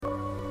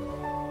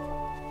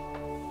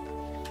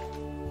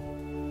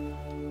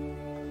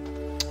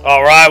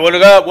All right, what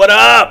up? What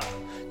up?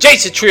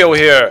 Jason Trio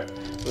here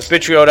with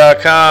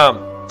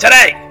Bitrio.com.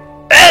 Today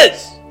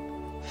is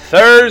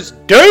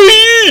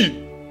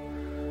Thursday,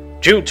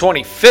 June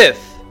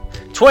 25th,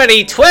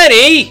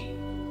 2020.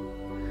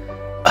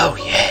 Oh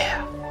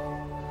yeah.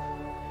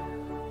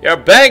 Your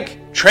bank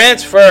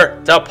transfer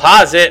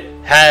deposit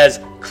has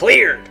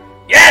cleared.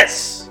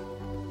 Yes.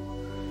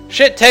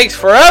 Shit takes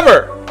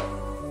forever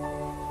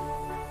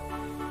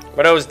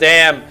for those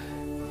damn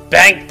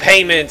bank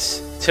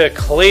payments to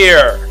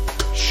clear.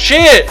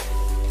 Shit.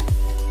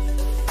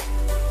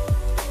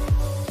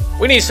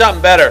 We need something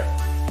better.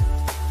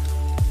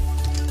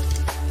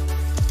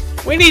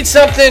 We need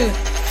something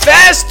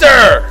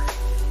faster.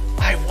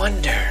 I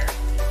wonder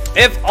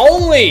if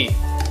only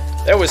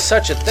there was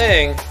such a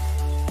thing.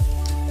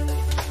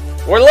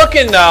 We're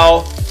looking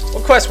though.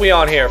 What quest we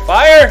on here?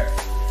 Fire?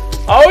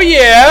 Oh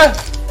yeah.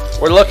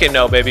 We're looking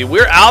though, baby.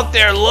 We're out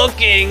there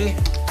looking.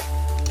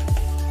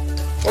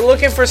 We're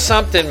looking for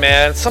something,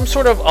 man. Some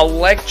sort of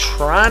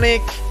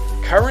electronic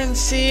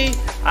currency?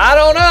 I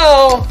don't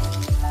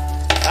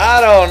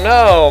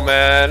know,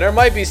 man. There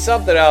might be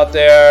something out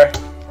there.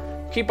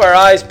 Keep our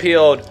eyes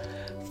peeled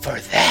for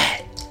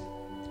that.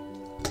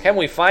 Can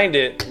we find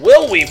it?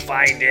 Will we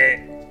find it?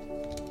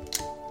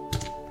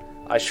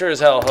 I sure as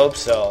hell hope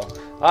so.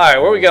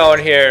 Alright, where are we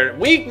going here?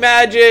 Weak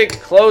magic,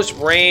 close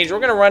range. We're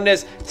going to run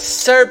this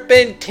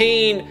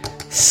Serpentine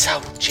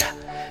Soldier.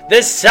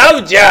 The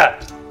Soldier!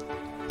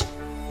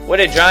 With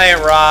a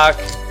giant rock.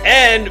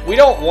 And we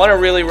don't want to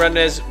really run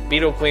this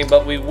Beetle Queen,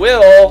 but we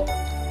will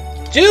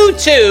due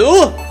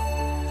to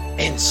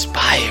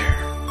Inspire.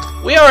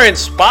 We are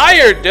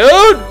inspired,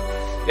 dude!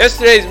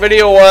 Yesterday's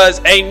video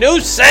was a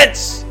new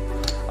sense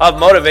of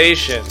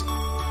motivation.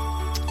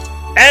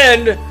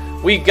 And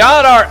we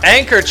got our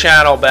anchor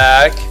channel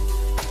back.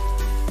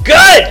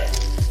 Good!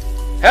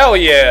 Hell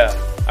yeah.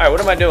 Alright, what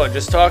am I doing?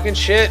 Just talking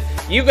shit?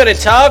 You gonna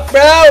talk,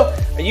 bro?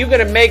 Are you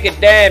gonna make a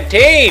damn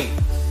team?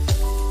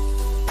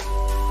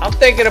 I'm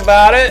thinking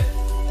about it.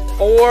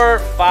 4,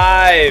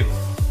 5.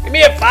 Give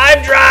me a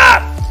 5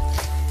 drop.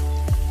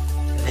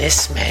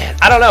 This man.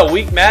 I don't know.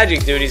 Weak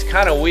magic, dude. He's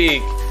kind of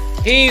weak.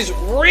 He's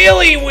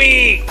really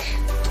weak.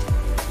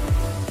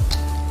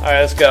 Alright,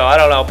 let's go. I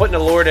don't know. Putting the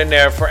Lord in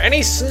there for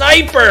any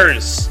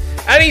snipers.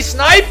 Any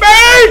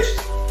snipers?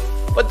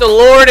 Put the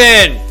Lord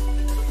in.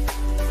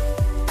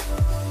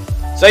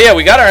 So yeah,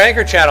 we got our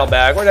anchor channel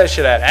back. Where's that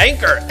shit at?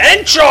 Anchor.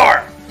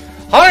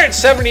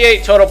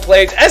 178 total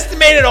plays.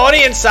 Estimated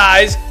audience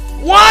size,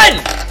 1.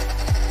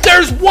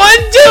 There's one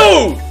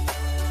dude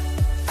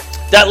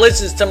that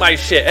listens to my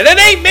shit. And it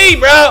ain't me,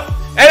 bro.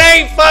 It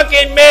ain't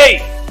fucking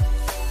me.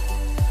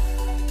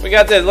 We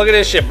got this. Look at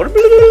this shit.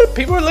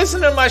 People are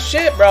listening to my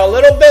shit, bro. A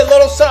little bit,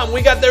 little something.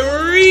 We got the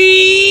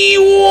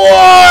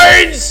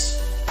rewards.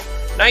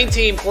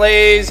 19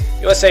 plays.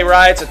 USA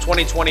Riots of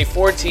 2020,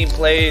 14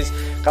 plays.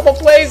 Couple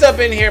plays up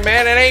in here,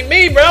 man. It ain't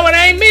me, bro. It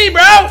ain't me,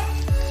 bro.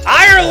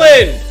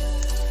 Ireland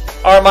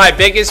are my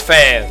biggest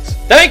fans.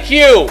 Thank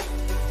you.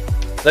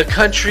 The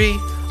country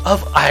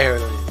of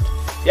Ireland.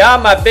 Y'all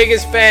my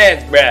biggest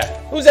fans, bruh.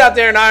 Who's out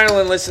there in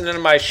Ireland listening to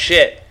my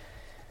shit?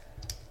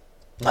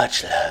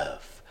 Much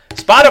love.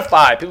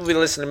 Spotify. People be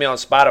listening to me on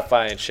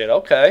Spotify and shit.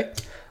 Okay.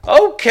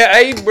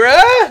 Okay,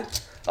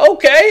 bruh.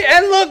 Okay.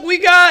 And look, we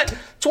got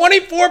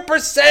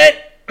 24%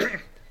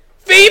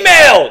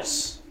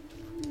 females.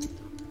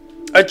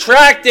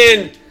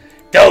 Attracting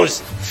those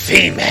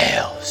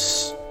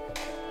females.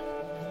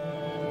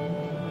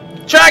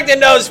 Attracting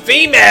those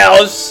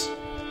females.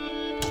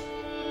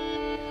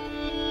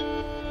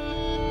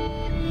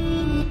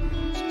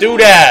 Let's do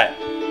that.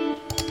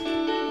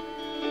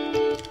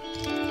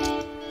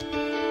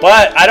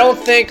 But I don't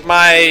think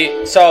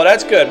so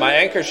that's good. My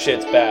anchor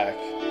shit's back.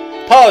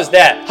 Pause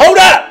that. Hold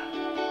up!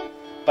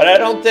 But I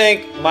don't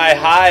think my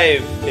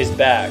Hive is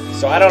back.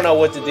 So I don't know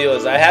what the deal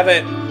is. I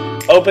haven't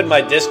opened my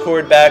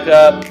Discord back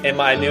up in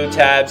my new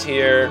tabs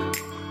here.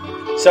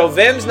 So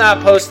Vim's not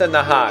posting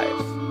the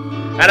Hive.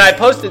 And I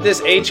posted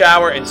this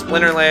H-Hour in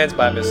Splinterlands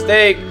by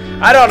mistake.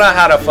 I don't know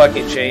how to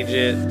fucking change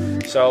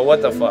it. So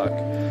what the fuck.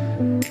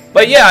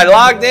 But yeah, I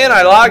logged in.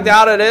 I logged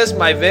out of this,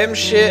 my Vim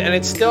shit, and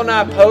it's still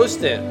not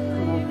posting.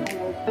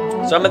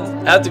 So I'm going to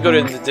have to go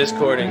to the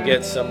Discord and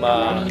get some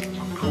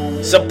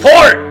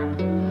support.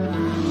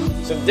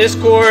 Some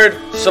Discord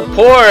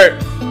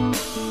support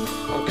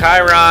from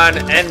Chiron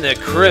and the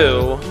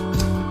crew.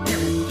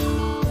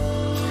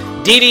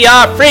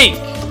 DDR Freak.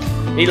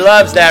 He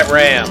loves that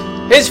RAM.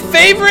 His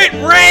favorite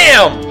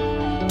RAM.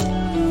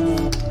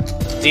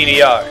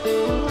 DDR.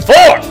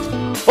 4.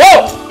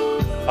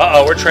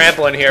 Uh-oh, we're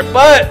trampling here.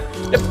 But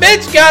the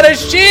bitch got a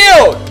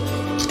shield.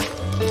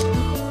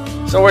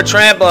 So we're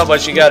trampling, but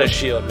she got a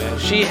shield, man.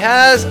 She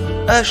has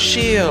a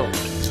shield.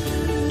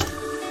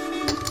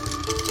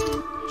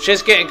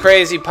 Shit's getting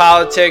crazy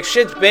politics.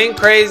 Shit's been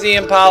crazy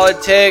in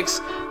politics.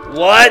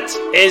 What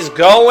is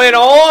going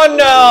on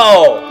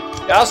now?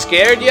 Y'all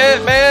scared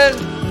yet, man?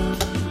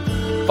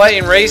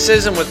 Fighting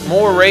racism with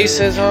more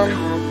racism.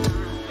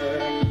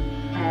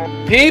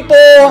 People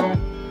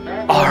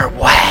are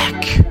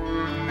whack.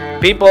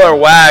 People are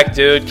whack,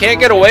 dude. Can't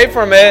get away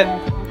from it.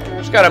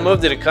 Just gotta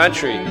move to the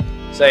country.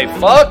 Say,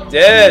 fuck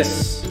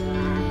this.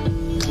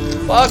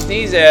 Fuck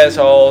these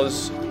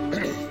assholes.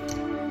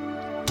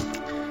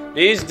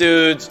 These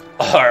dudes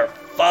are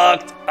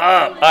fucked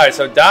up. Alright,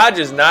 so dodge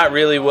is not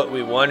really what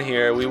we want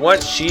here. We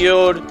want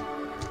shield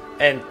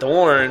and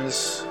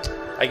thorns.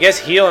 I guess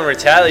heal and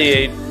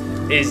retaliate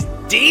is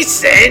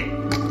decent.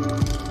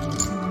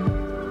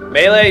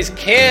 Melees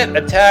can't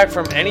attack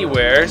from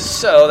anywhere,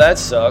 so that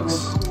sucks.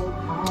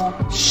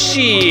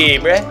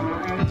 Bruh.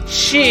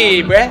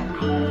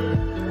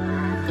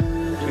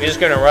 We're just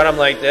gonna run them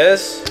like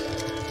this.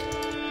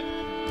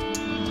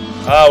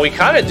 We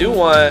kind of do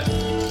want...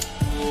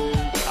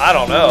 I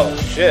don't know.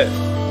 Shit.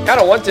 Kind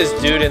of want this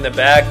dude in the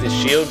back, the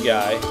shield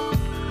guy.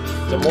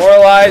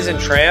 Demoralize and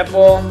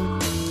trample.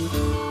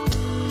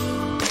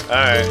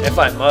 Alright, if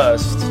I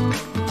must.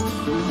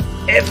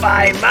 If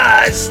I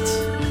must!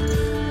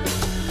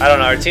 I don't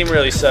know, our team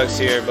really sucks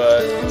here,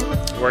 but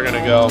we're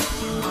gonna go.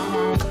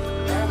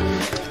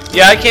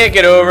 Yeah, I can't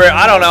get over it.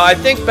 I don't know. I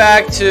think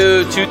back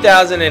to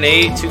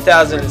 2008,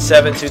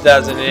 2007,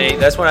 2008.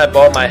 That's when I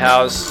bought my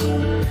house.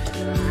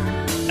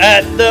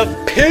 At the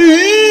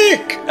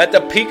peak! At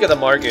the peak of the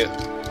market.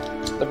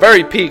 The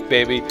very peak,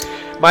 baby.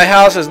 My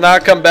house has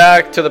not come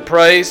back to the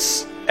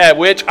price at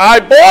which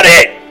I bought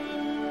it!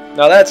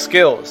 Now that's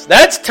skills.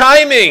 That's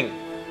timing!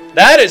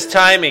 That is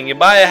timing. You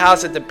buy a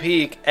house at the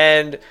peak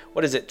and,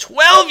 what is it,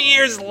 12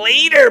 years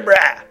later,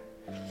 bruh!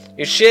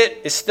 Your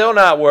shit is still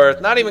not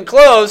worth, not even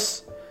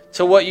close,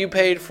 to what you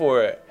paid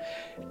for it.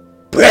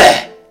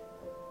 Bruh!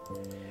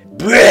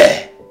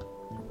 Bruh!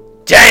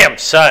 Damn,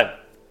 son!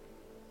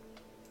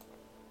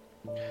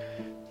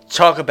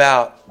 Talk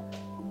about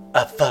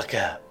a fuck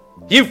up.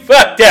 You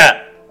fucked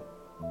up!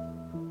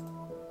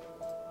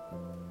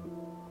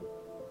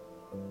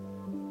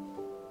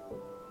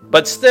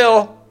 But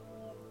still,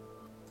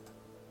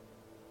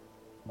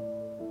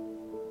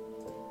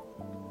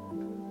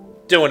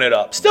 doing it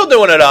up. Still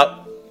doing it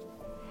up.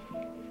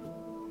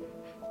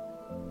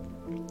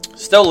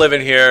 Still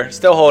living here.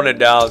 Still holding it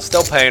down.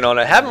 Still paying on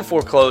it. Haven't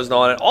foreclosed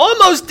on it.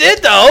 Almost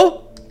did,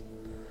 though.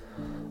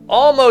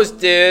 Almost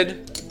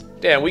did.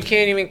 Damn, we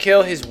can't even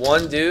kill his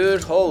one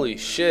dude. Holy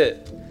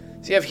shit.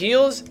 Does he have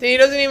heals? He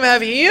doesn't even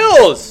have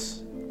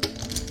heals.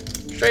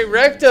 Straight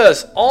wrecked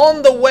us.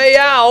 On the way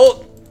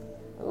out.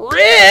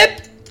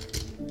 RIP!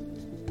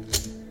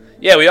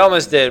 Yeah, we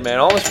almost did, man.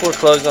 Almost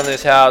foreclosed on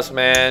this house,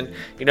 man.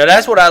 You know,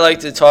 that's what I like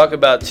to talk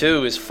about,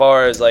 too, as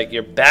far as, like,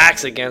 your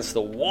back's against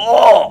the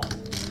wall.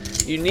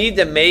 You need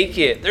to make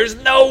it. There's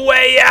no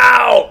way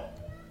out!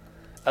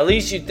 At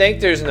least you think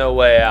there's no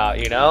way out,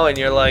 you know? And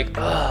you're like,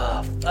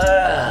 oh,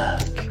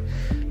 fuck.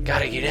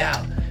 Gotta get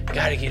out.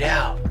 Gotta get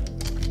out.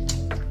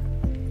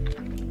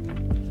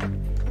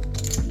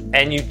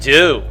 And you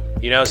do.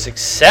 You know,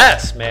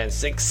 success, man.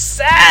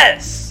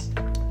 Success!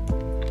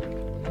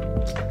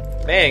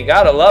 Man,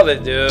 gotta love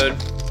it, dude.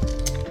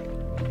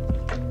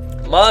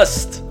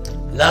 Must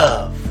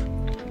love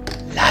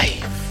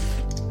life.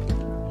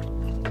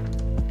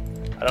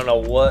 I don't know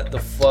what the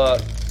fuck.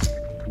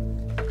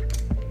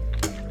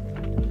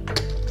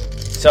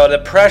 So the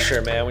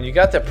pressure, man. When you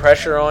got the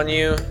pressure on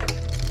you,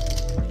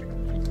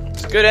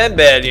 it's good and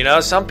bad, you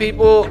know? Some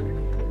people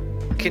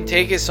can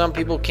take it, some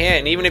people can't.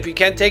 And even if you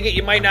can take it,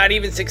 you might not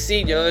even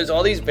succeed. You know, there's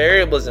all these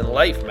variables in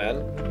life,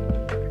 man.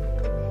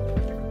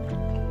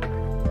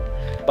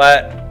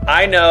 But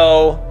I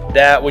know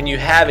that when you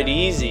have it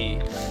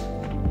easy,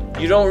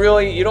 you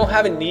don't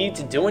have a need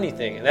to do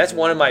anything. And that's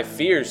one of my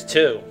fears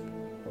too.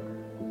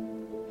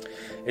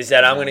 Is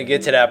that I'm going to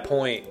get to that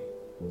point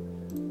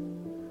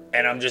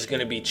and I'm just going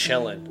to be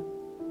chilling.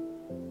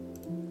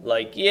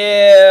 Like,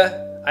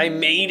 yeah, I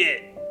made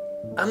it.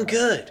 I'm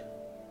good.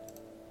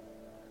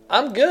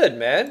 I'm good,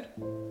 man.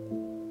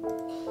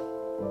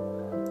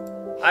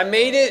 I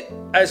made it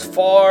as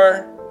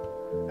far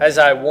as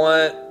I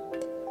want.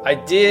 I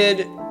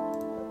did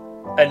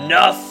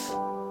enough.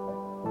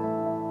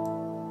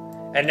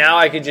 And now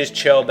I can just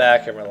chill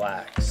back and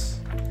relax.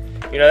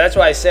 You know, that's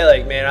why I say,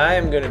 like, man, I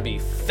am going to be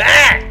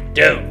fat,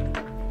 dude.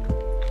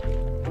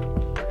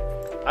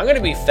 I'm going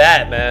to be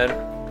fat, man.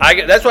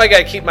 That's why I got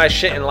to keep my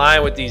shit in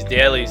line with these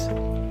dailies.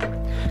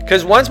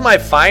 Because once my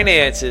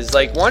finances,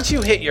 like, once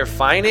you hit your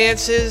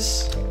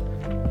finances,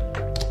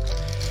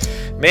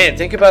 man,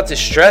 think about the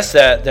stress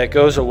that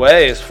goes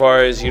away as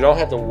far as you don't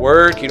have to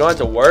work. You don't have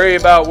to worry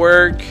about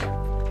work.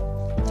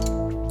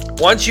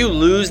 Once you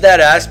lose that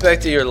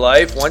aspect of your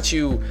life, once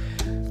you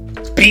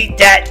beat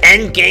that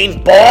end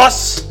game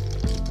boss,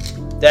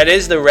 that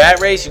is the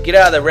rat race. You get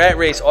out of the rat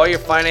race, all your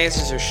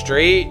finances are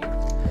straight.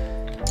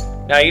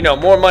 Now, you know,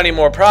 more money,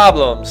 more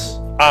problems,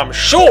 I'm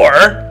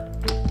sure.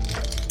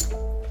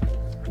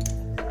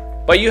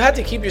 But you have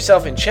to keep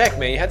yourself in check,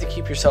 man. You have to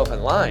keep yourself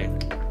in line.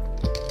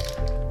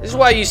 This is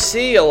why you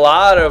see a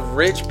lot of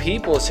rich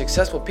people,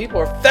 successful people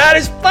are fat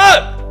as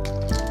fuck.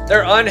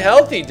 They're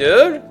unhealthy,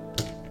 dude.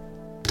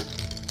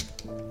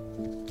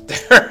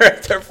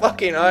 They're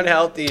fucking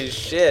unhealthy as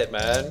shit,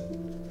 man.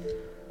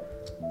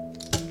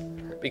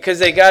 Because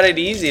they got it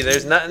easy.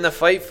 There's nothing to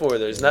fight for.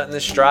 There's nothing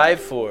to strive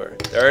for.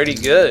 They're already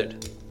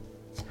good.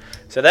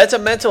 So that's a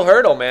mental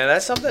hurdle, man.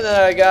 That's something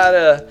that I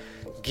gotta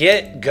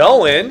get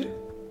going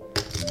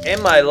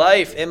in my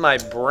life, in my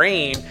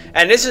brain.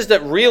 And this is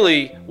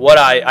really what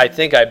I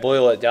think I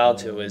boil it down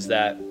to, is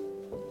that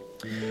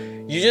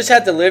you just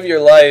have to live your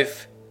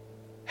life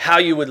how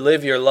you would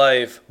live your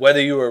life whether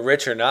you were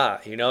rich or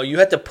not. You know, you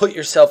have to put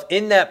yourself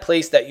in that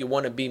place that you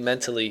want to be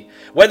mentally,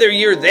 whether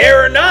you're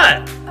there or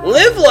not.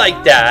 Live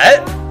like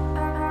that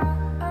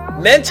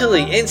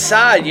mentally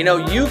inside. You know,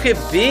 you could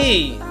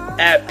be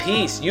at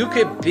peace, you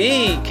could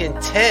be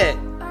content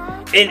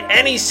in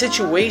any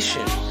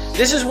situation.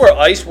 This is where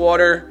ice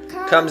water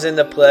comes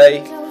into play,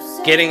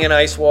 getting in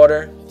ice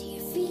water.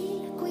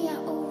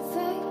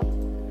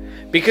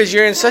 Because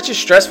you're in such a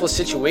stressful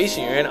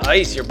situation. You're in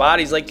ice. Your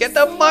body's like, get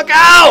the fuck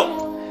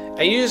out!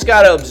 And you just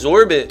gotta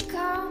absorb it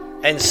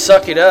and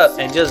suck it up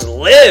and just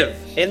live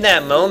in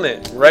that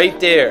moment right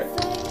there.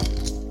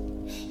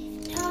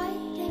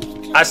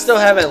 I still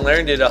haven't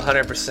learned it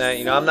 100%.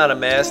 You know, I'm not a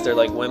master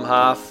like Wim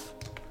Hof.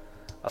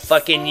 A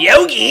fucking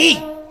yogi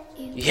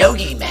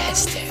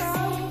master.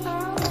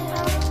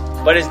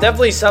 But it's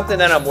definitely something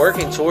that I'm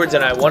working towards,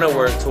 and I want to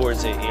work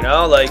towards it. You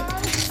know, like,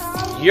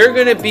 you're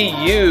going to be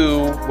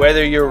you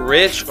whether you're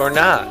rich or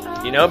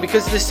not, you know,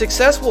 because the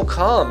success will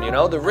come, you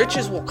know, the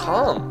riches will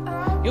come.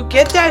 You'll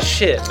get that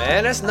shit,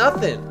 man. That's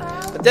nothing.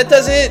 But that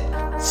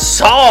doesn't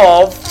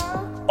solve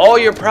all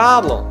your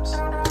problems.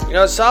 You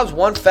know, it solves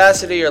one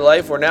facet of your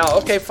life where now,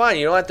 okay, fine,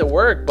 you don't have to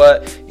work,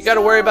 but you got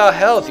to worry about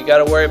health. You got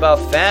to worry about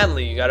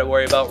family. You got to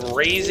worry about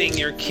raising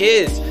your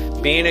kids,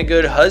 being a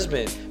good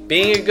husband,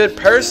 being a good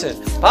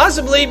person,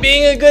 possibly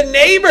being a good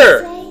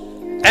neighbor.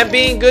 And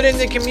being good in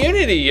the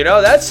community, you know,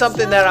 that's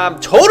something that I'm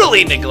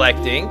totally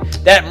neglecting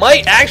that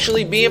might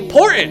actually be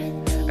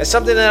important. It's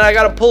something that I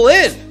got to pull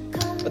in.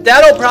 But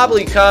that'll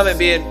probably come and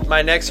be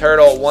my next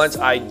hurdle once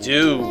I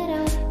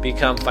do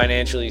become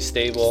financially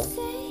stable,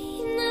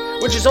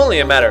 which is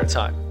only a matter of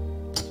time.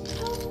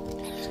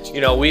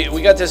 You know,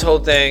 we got this whole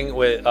thing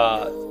with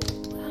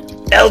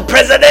El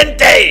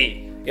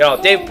Presidente. You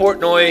know, Dave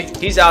Portnoy,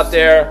 he's out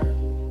there.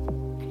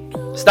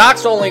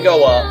 Stocks only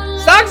go up.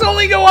 Stocks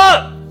only go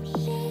up.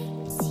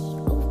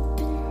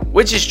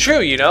 Which is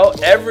true, you know,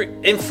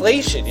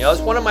 inflation, you know, it's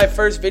one of my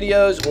first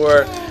videos,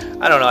 or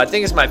I don't know, I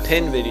think it's my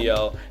pin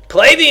video.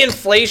 Play the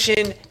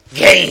inflation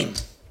game.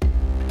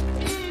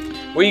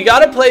 Where you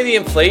gotta play the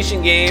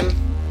inflation game.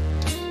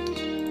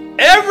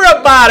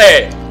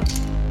 Everybody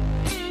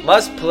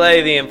must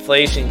play the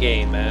inflation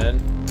game, man.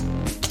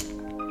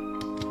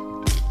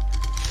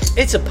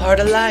 It's a part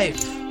of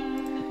life.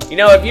 You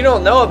know, if you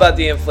don't know about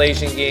the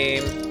inflation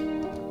game,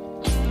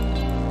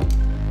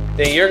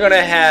 then you're going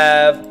to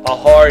have a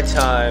hard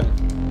time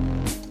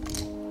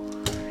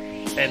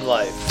in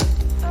life.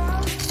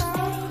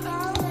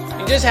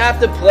 You just have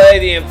to play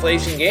the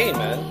inflation game,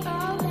 man.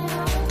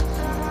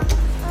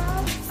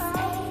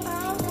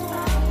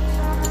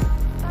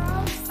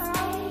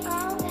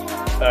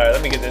 Alright,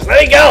 let me get this.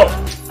 Let me go!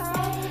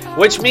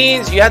 Which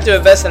means you have to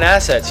invest in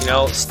assets, you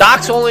know.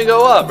 Stocks only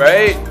go up,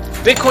 right?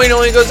 Bitcoin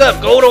only goes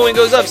up. Gold only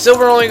goes up.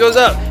 Silver only goes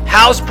up.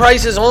 House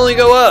prices only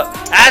go up.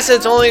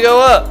 Assets only go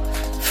up.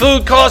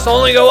 Food costs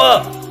only go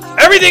up.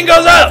 Everything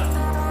goes up.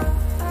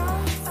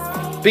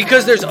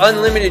 Because there's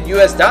unlimited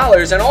US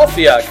dollars and all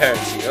fiat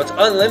currency. You know, it's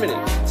unlimited.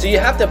 So you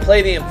have to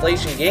play the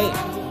inflation game.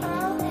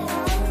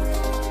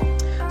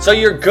 So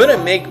you're gonna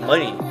make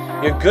money.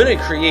 You're gonna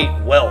create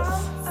wealth.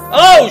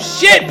 Oh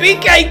shit,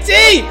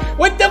 BKT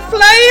with the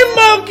flame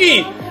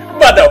monkey.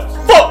 About to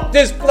fuck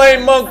this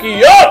flame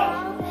monkey up.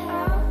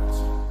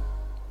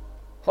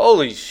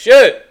 Holy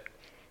shit.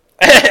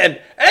 And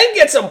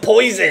get some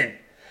poison.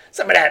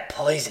 Some of that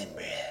poison,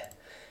 bruh.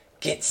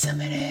 Get some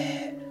of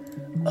that.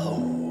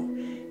 Oh,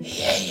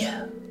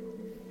 yeah.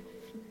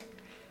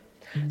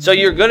 So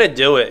you're going to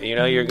do it, you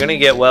know. You're going to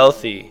get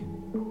wealthy.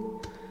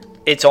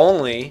 It's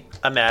only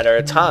a matter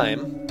of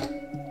time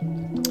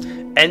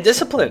and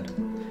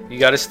discipline. You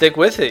got to stick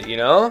with it, you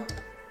know.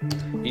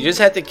 You just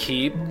have to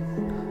keep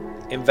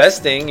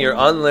investing your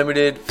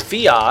unlimited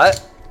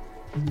fiat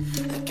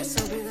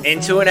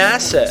into an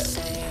asset.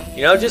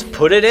 You know, just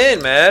put it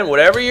in, man.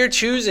 Whatever you're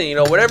choosing, you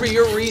know, whatever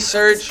your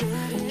research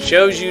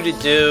shows you to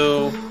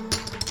do,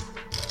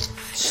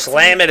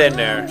 slam it in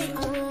there.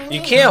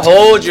 You can't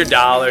hold your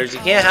dollars. You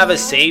can't have a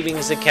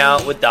savings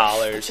account with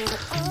dollars.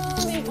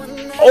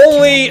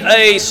 Only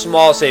a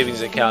small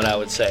savings account, I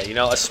would say. You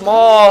know, a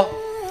small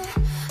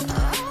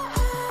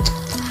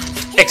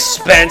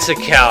expense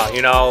account,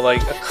 you know,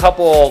 like a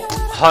couple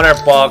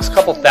 $100,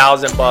 couple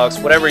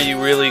 $1,000, whatever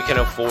you really can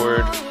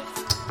afford.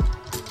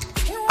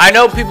 I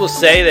know people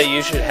say that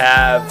you should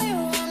have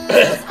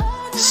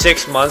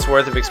 6 months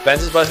worth of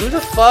expenses, but who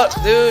the fuck,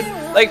 dude?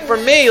 Like for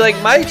me,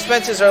 like my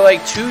expenses are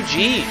like 2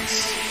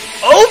 G's.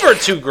 Over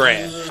 2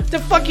 grand. The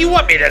fuck you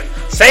want me to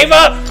save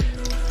up?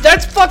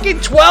 That's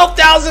fucking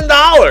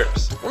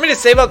 $12,000. Want me to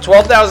save up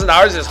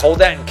 $12,000 and just hold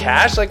that in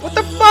cash? Like what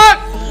the fuck?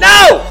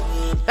 No!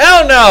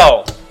 Hell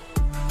no!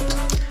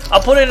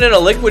 I'll put it in a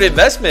liquid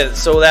investment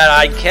so that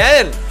I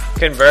can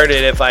convert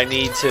it if I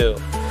need to.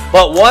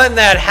 But one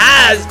that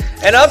has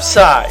an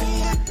upside.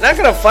 I'm not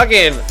gonna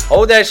fucking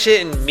hold that shit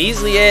in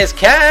measly ass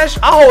cash.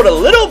 I'll hold a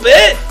little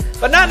bit,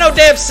 but not no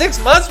damn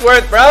 6 months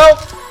worth, bro.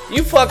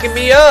 You fucking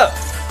me up.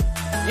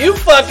 You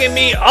fucking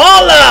me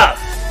all up.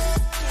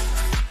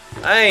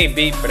 I ain't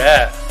beat for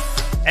that.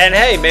 And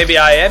hey, maybe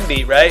I am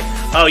beat, right?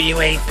 Oh, you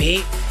ain't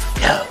beat?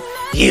 No,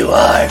 you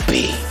are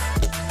beat.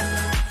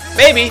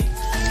 Maybe.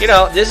 You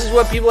know, this is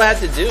what people have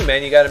to do,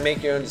 man. You gotta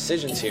make your own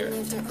decisions here.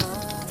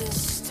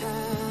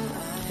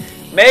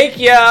 Make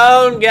your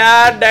own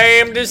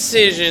goddamn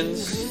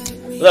decisions.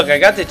 Look, I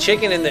got the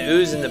chicken and the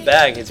ooze in the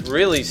bag. It's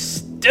really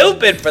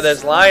stupid for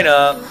this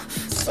lineup.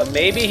 But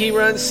maybe he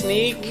runs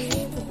sneak.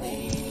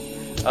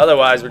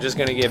 Otherwise, we're just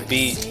gonna get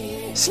beat.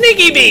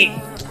 Sneaky beat!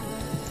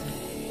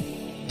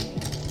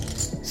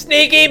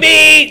 Sneaky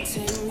beat!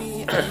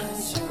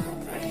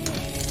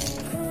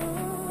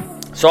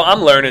 So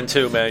I'm learning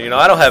too, man. You know,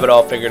 I don't have it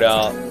all figured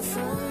out.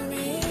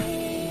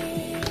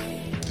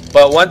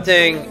 But one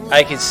thing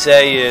I can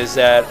say is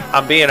that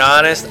I'm being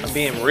honest, I'm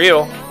being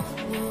real.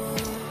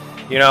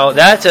 You know,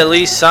 that's at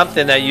least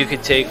something that you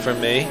could take from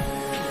me,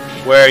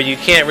 where you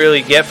can't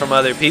really get from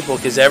other people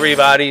because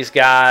everybody's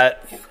got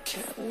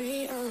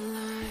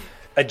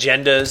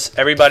agendas.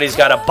 Everybody's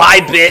got a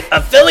Bybit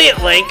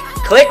affiliate link.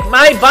 Click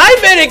my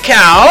Bybit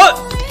account.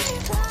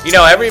 You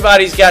know,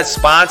 everybody's got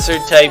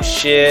sponsored type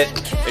shit.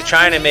 They're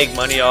trying to make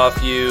money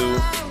off you.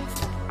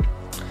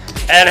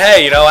 And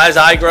hey, you know, as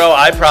I grow,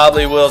 I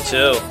probably will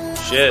too.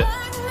 Shit.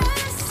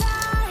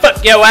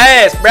 Fuck your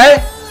ass, bruh.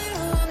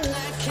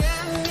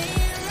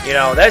 You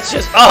know, that's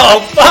just...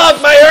 Oh, fuck,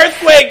 my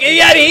earthquake. He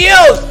had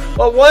heals.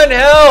 But 1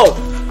 health.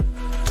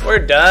 We're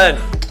done.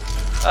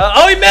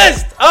 Oh, he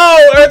missed.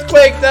 Oh,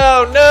 earthquake,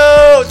 though.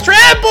 No.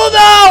 Trample,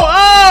 though.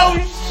 Oh,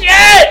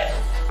 shit.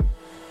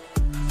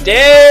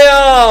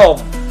 Damn.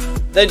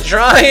 The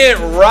giant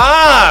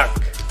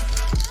rock.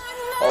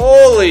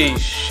 Holy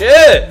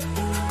shit.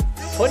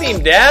 Put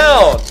him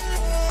down.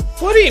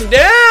 Put him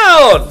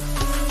down.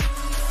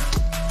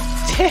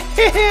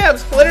 Damn.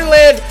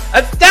 Splinterland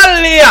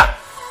Italia.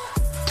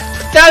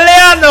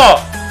 Italiano.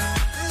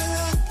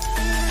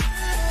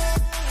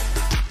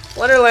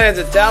 Splinterland's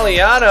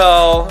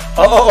Italiano.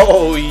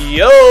 Oh,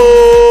 yo.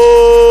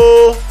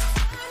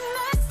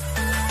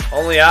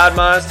 Only odd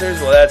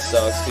monsters? Well, that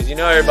sucks, because you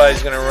know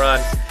everybody's going to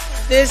run.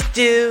 This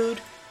dude,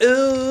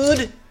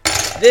 ood.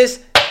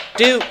 This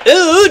dude,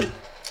 ood.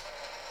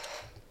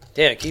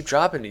 Damn, keep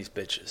dropping these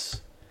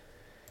bitches.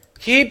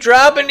 Keep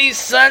dropping these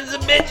sons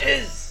of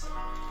bitches.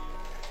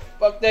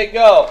 Fuck they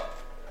go.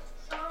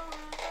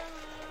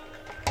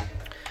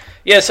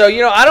 Yeah, so,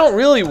 you know, I don't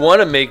really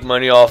want to make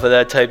money off of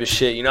that type of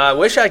shit. You know, I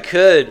wish I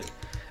could.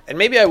 And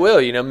maybe I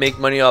will, you know, make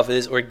money off of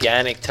this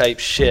organic type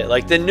shit.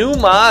 Like the new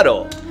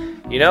model.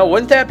 You know,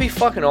 wouldn't that be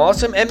fucking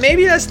awesome? And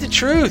maybe that's the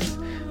truth.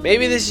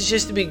 Maybe this is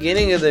just the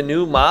beginning of the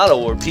new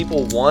model where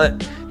people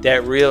want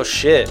that real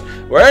shit.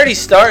 We're already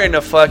starting to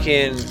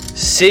fucking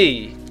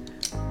see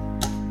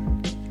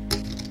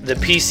the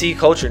PC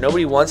culture.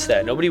 Nobody wants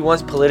that. Nobody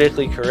wants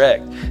politically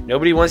correct.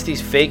 Nobody wants these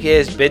fake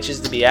ass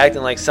bitches to be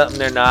acting like something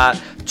they're not,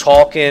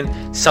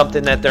 talking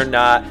something that they're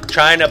not,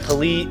 trying to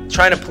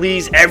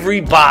please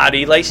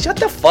everybody. Like, shut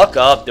the fuck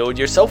up, dude.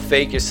 You're so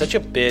fake. You're such a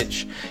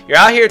bitch. You're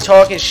out here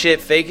talking shit,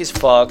 fake as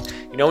fuck.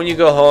 You know, when you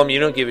go home, you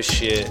don't give a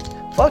shit.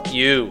 Fuck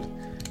you.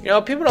 You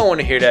know, people don't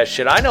want to hear that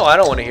shit. I know I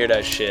don't want to hear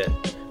that shit.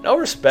 No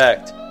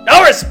respect.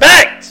 No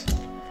respect!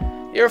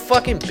 You're a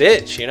fucking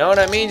bitch, you know what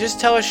I mean? Just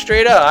tell it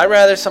straight up. I'd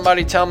rather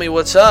somebody tell me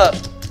what's up,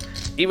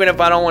 even if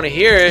I don't want to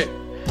hear it,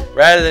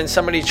 rather than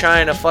somebody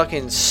trying to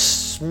fucking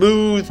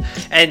smooth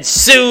and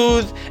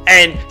soothe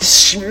and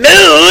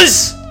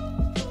schmooze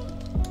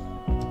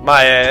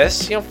my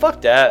ass. You know,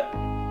 fuck that.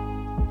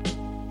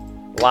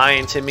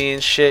 Lying to me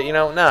and shit, you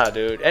know? Nah,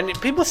 dude. And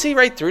people see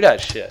right through that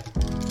shit.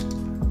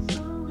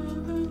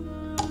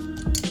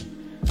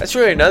 That's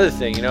really another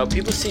thing, you know?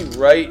 People see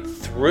right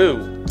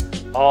through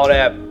all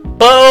that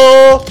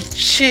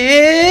bullshit.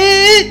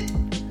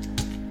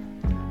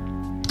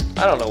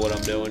 I don't know what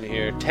I'm doing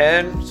here.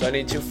 10, so I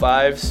need 2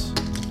 5s.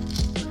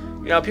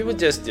 You know, people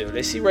just do.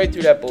 They see right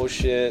through that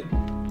bullshit.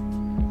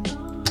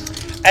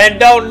 And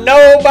don't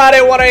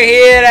nobody want to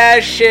hear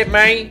that shit,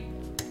 man.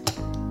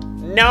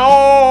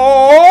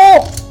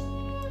 No.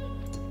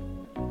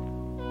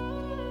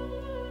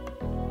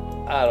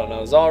 I don't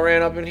know. Zal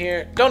ran up in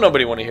here. Don't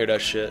nobody want to hear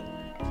that shit.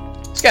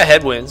 He's got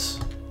headwinds.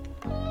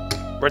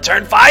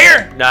 Return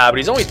fire? Nah, but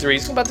he's only 3.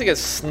 He's about to get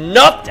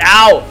snuffed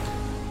out.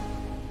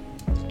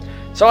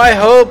 So I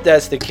hope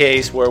that's the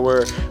case where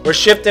we're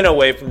shifting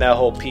away from that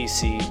whole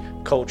PC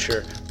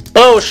culture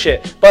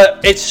bullshit.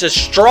 But it's a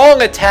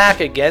strong attack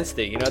against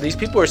it. You know, these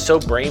people are so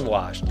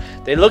brainwashed.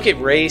 They look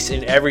at race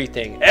in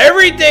everything.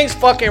 Everything's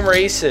fucking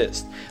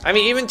racist. I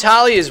mean, even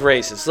Talia is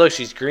racist. Look,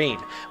 she's green.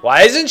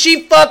 Why isn't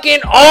she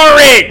fucking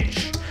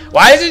orange?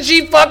 Why isn't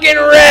she fucking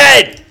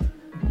red?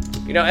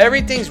 You know,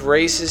 everything's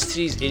racist to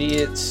these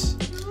idiots.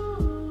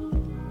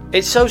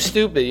 It's so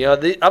stupid, you know.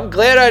 I'm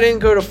glad I didn't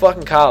go to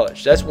fucking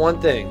college. That's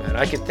one thing, man.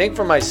 I can think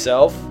for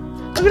myself.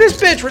 Look Look at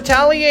this bitch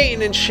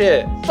retaliating and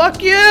shit.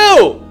 Fuck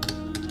you!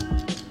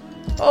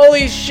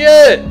 Holy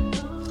shit!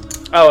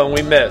 Oh, and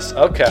we miss.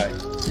 Okay.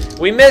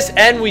 We miss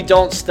and we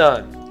don't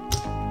stun.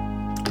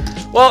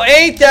 Well,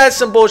 ain't that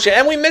some bullshit?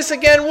 And we miss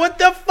again. What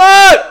the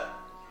fuck?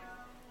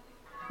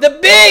 The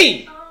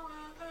B!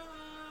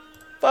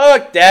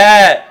 Fuck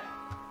that.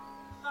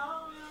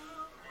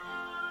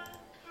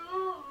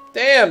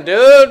 Damn,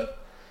 dude.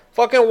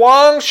 Fucking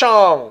Wang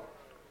Shang.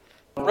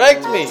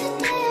 Wrecked me.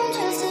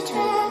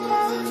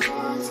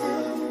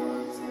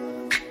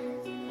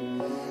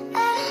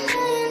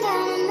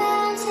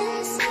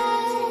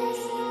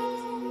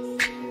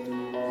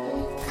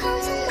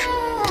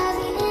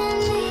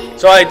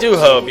 So I do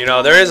hope, you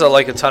know, there is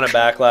like a ton of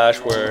backlash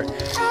where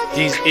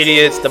these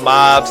idiots, the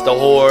mobs, the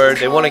horde,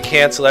 they want to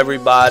cancel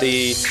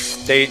everybody.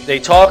 They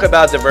talk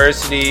about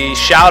diversity,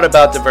 shout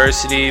about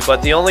diversity,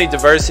 but the only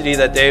diversity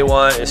that they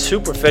want is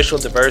superficial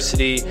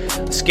diversity,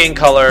 skin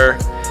color.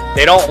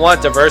 They don't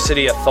want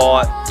diversity of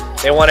thought.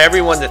 They want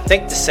everyone to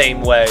think the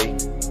same way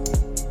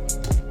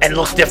and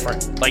look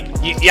different. Like,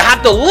 you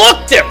have to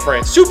look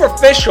different.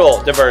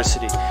 Superficial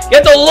diversity. You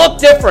have to look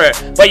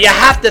different, but you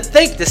have to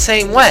think the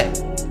same way.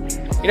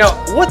 You know,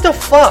 what the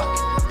fuck?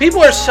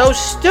 People are so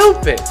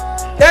stupid.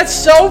 That's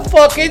so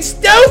fucking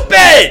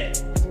stupid!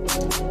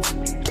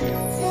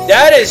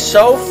 That is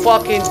so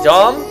fucking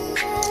dumb.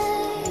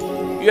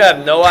 You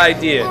have no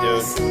idea,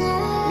 dude.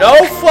 No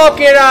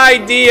fucking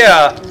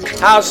idea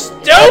how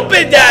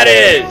stupid that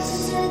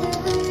is!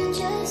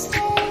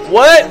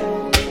 What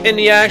in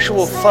the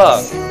actual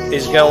fuck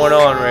is going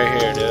on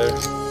right here,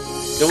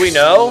 dude? Do we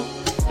know?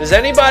 Does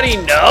anybody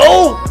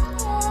know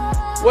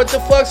what the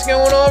fuck's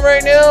going on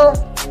right now?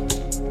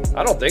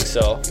 I don't think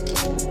so.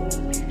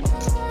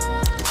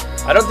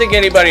 I don't think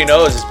anybody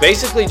knows. It's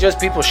basically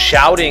just people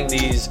shouting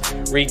these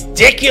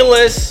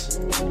ridiculous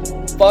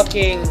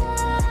fucking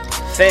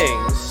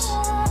things.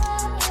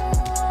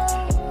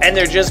 And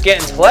they're just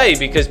getting played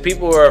because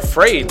people are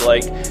afraid.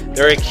 Like,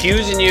 they're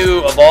accusing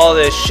you of all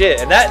this shit.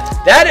 And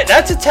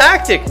that's a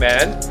tactic,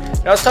 man.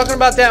 And I was talking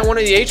about that in one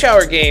of the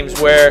H-Hour games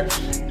where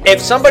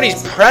if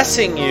somebody's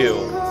pressing you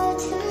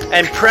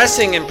and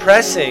pressing and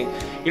pressing,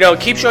 you know,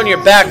 it keeps you on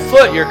your back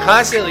foot. You're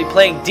constantly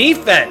playing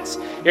defense.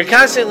 You're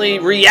constantly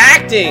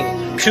reacting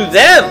to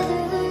them.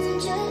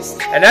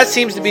 And that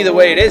seems to be the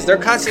way it is. They're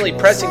constantly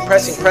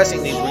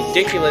pressing these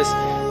ridiculous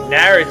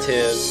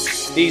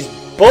narratives. These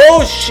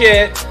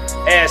bullshit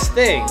ass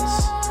things.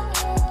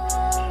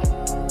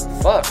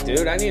 Fuck,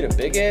 dude. I need a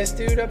big ass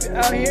dude out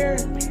here.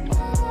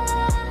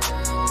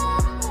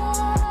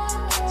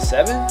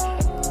 7?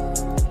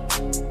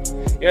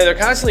 You know, they're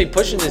constantly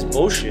pushing this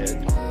bullshit.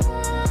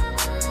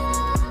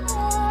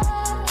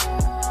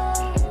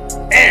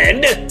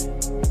 And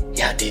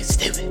y'all did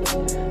stupid.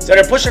 So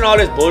they're pushing all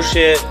this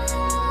bullshit.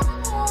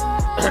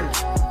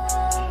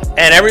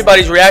 And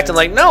everybody's reacting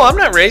like, no, I'm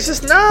not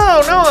racist. No,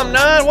 I'm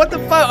not. What the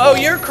fuck? Oh,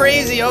 you're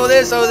crazy. Oh,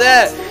 this, oh,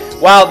 that.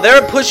 While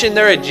they're pushing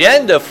their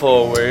agenda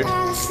forward,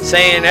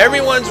 saying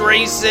everyone's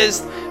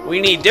racist.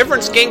 We need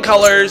different skin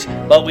colors,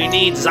 but we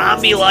need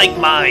zombie-like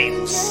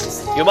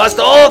minds. You must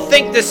all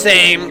think the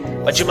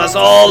same, but you must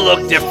all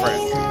look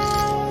different.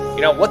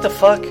 You know, what the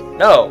fuck?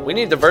 No, we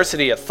need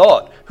diversity of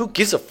thought. Who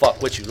gives a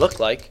fuck what you look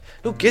like?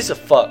 Who gives a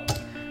fuck?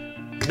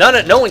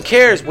 No one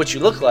cares what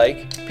you look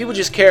like. People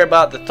just care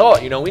about the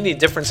thought. You know, we need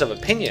difference of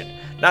opinion,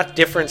 not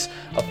difference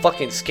of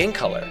fucking skin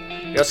color.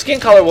 You know, skin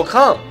color will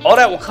come. All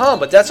that will come,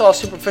 but that's all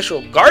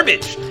superficial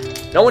garbage.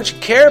 No one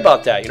should care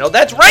about that. You know,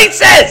 that's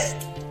racist!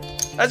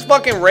 That's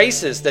fucking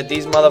racist that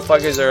these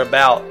motherfuckers are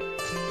about.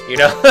 You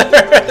know?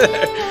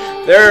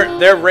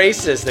 they're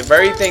racist. The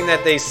very thing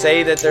that they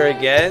say that they're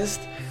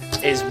against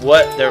is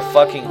what they're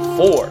fucking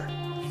for.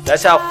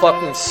 That's how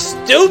fucking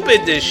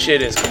stupid this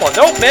shit is. Come on,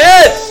 don't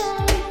miss!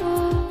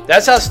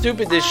 That's how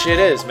stupid this shit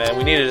is, man.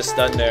 We needed a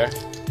stun there.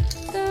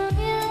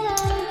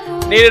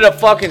 Needed a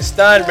fucking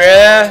stun,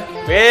 bruh.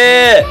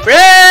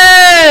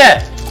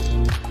 Bruh!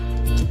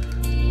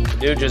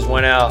 Dude just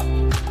went out.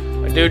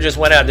 Dude just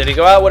went out. Did he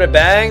go out with a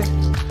bang?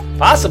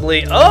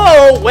 Possibly.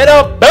 Oh, with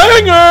a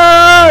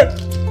banger!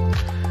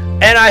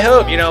 And I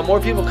hope, you know, more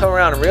people come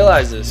around and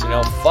realize this. You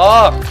know,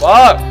 fuck.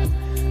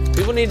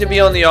 People need to be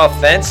on the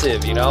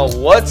offensive, you know.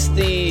 What's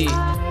the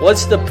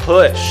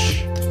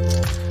push?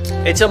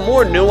 It's a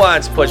more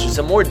nuanced push. It's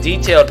a more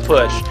detailed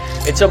push.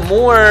 It's a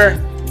more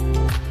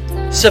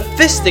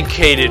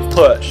sophisticated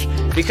push.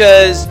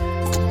 Because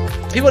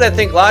people that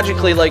think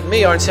logically like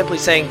me aren't simply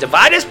saying,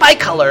 divide us by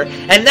color,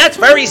 and that's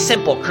very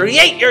simple.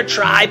 Create your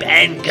tribe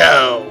and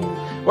go.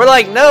 We're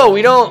like, no,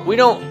 we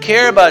don't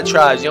care about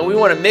tribes. You know, we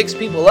want to mix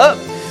people up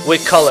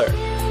with color.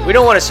 We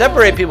don't want to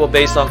separate people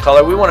based on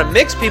color. We want to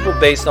mix people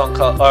based on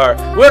color.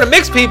 We want to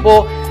mix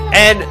people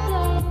and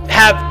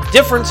have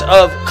difference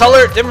of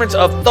color, difference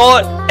of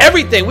thought,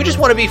 everything. We just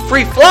want to be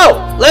free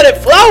flow. Let it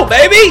flow,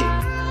 baby.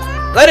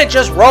 Let it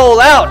just roll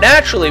out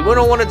naturally. We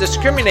don't want to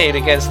discriminate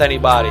against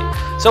anybody.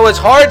 So it's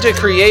hard to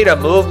create a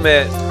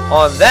movement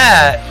on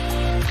that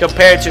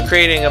compared to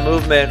creating a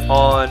movement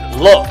on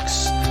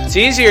looks. It's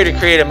easier to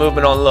create a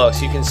movement on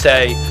looks. You can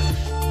say,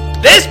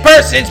 this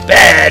person's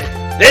bad,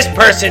 this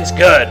person's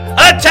good.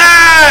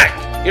 Attack!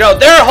 You know,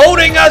 they're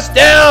holding us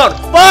down.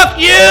 Fuck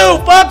you!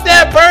 Fuck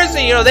that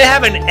person! You know, they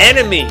have an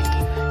enemy.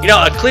 You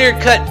know, a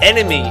clear-cut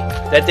enemy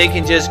that they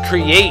can just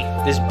create.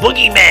 This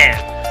boogeyman.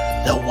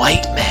 The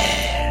white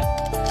man.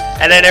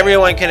 And then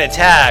everyone can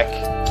attack.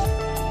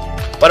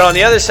 But on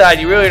the other side,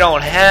 you really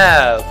don't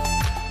have...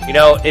 You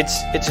know,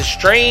 it's a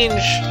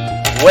strange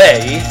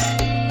way.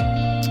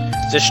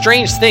 It's a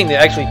strange thing to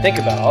actually think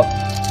about.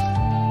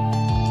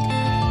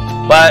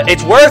 But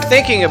it's worth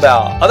thinking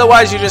about.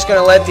 Otherwise, you're just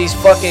going to let these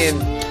fucking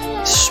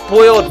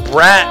spoiled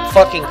brat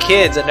fucking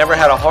kids that never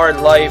had a hard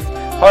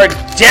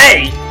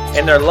day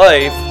in their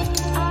life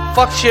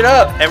fuck shit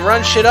up and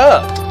run shit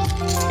up.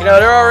 You know,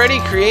 they're already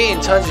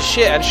creating tons of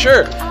shit. And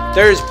sure,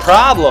 there's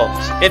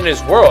problems in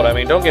this world. I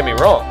mean, don't get me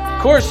wrong.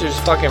 Of course there's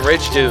fucking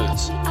rich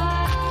dudes.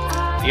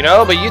 You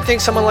know, but you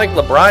think someone like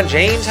LeBron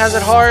James has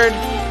it hard?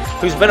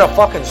 Who's been a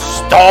fucking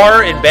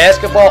star in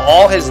basketball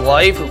all his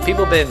life? Who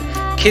people been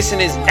kissing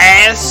his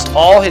ass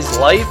all his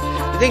life?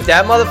 You think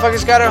that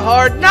motherfucker's got it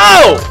hard?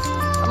 No!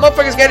 That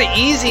motherfucker's got it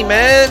easy,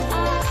 man.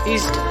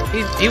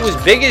 He was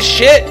big as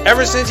shit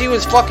ever since he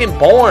was fucking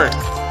born.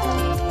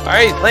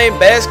 Alright, he's playing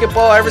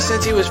basketball ever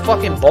since he was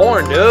fucking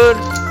born, dude.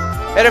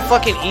 Had it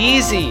fucking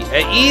easy.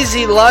 An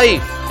easy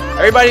life.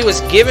 Everybody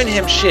was giving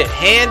him shit.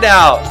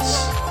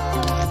 Handouts.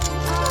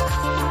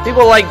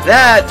 People like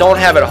that don't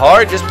have it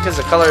hard just because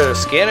of the color of their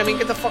skin. I mean,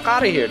 get the fuck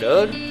out of here,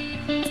 dude.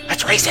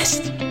 That's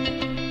racist.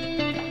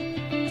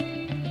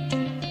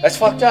 That's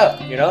fucked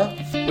up, you know?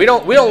 We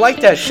don't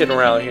like that shit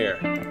around here.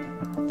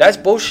 That's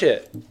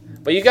bullshit.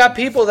 But you got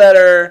people that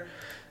are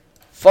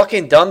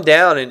fucking dumbed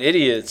down and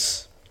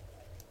idiots.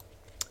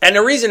 And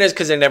the reason is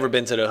because they've never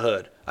been to the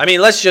hood. I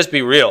mean, let's just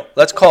be real.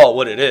 Let's call it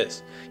what it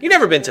is. You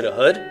never been to the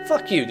hood.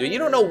 Fuck you, dude. You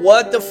don't know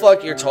what the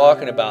fuck you're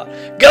talking about.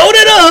 Go to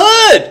the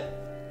hood!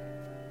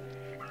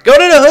 Go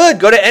to the hood.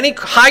 Go to any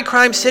high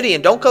crime city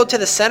and don't go to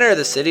the center of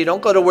the city.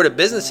 Don't go to where the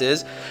business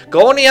is.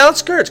 Go on the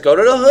outskirts. Go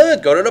to the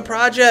hood. Go to the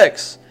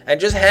projects. And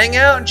just hang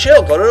out and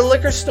chill. Go to the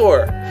liquor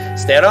store.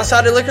 Stand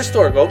outside the liquor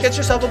store. Go get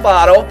yourself a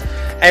bottle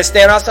and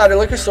stand outside the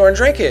liquor store and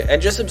drink it.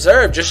 And just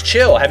observe. Just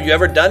chill. Have you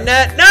ever done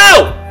that?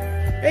 No!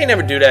 You ain't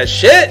never do that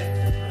shit.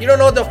 You don't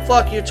know what the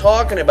fuck you're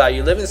talking about.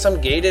 You live in some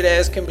gated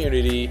ass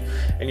community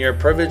and you're a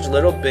privileged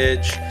little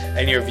bitch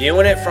and you're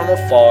viewing it from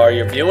afar.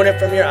 You're viewing it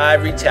from your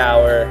ivory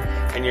tower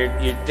and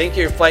you think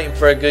you're fighting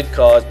for a good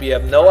cause, but you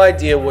have no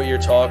idea what you're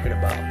talking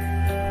about.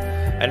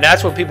 And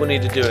that's what people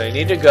need to do. They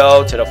need to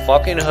go to the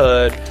fucking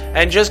hood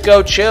and just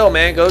go chill,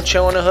 man. Go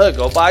chill in the hood.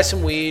 Go buy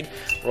some weed,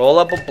 roll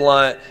up a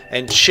blunt,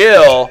 and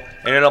chill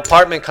in an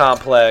apartment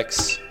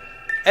complex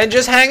and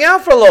just hang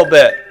out for a little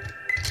bit.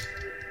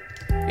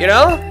 You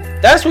know?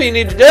 That's what you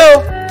need to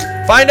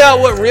do. Find out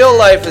what real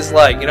life is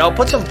like. You know,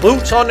 put some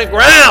boots on the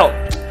ground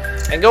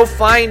and go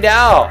find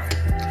out.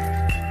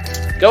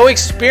 Go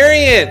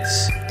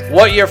experience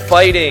what you're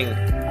fighting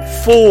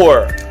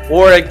for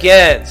or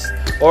against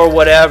or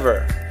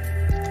whatever.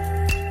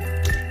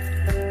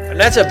 And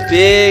that's a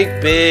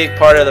big, big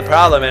part of the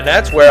problem. And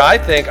that's where I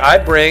think I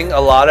bring a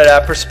lot of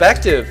that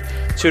perspective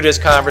to this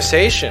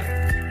conversation.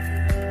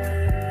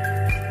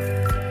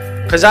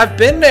 Because I've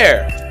been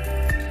there.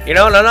 You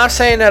know, and I'm not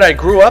saying that I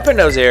grew up in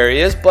those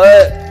areas,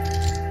 but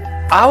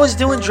I was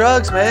doing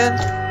drugs, man.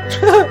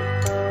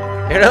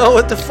 You know,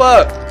 what the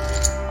fuck?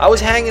 I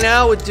was hanging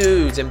out with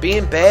dudes and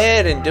being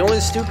bad and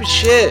doing stupid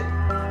shit.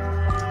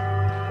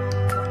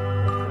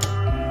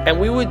 And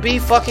we would be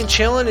fucking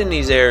chilling in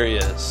these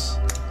areas.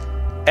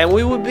 And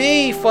we would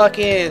be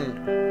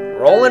fucking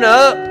rolling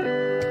up,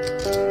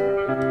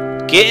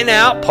 getting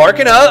out,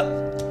 parking up,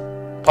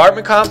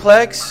 apartment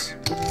complex,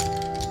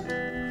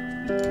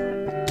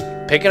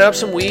 picking up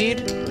some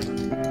weed,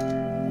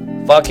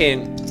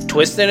 fucking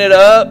twisting it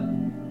up,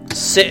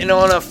 sitting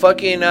on a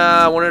fucking,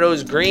 one of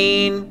those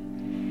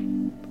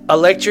green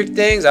electric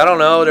things. I don't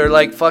know. They're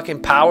like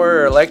fucking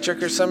power or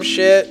electric or some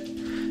shit.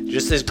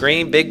 Just this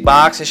green big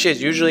box and shit.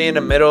 It's usually in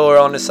the middle or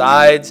on the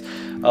sides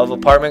of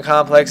apartment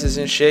complexes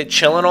and shit.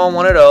 Chilling on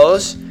one of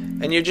those.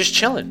 And you're just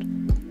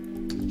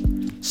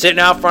chilling. Sitting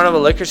out front of a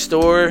liquor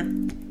store.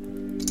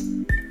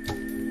 And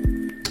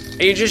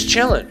you're just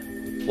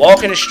chilling.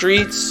 Walking the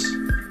streets.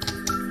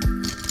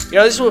 You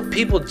know, this is what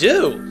people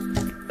do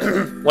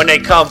when they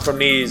come from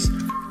these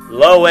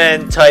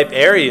low-end type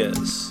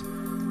areas.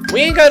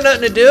 We ain't got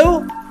nothing to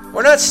do.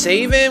 We're not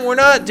saving. We're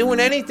not doing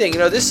anything. You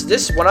know,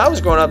 this when I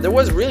was growing up, there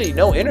was really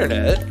no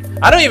internet.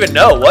 I don't even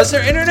know. Was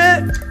there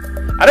internet?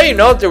 I don't even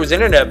know if there was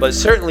internet, but it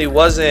certainly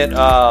wasn't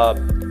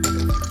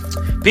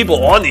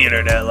people on the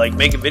internet, like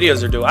making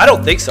videos or doing. I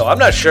don't think so. I'm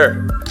not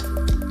sure.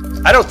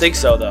 I don't think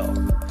so, though.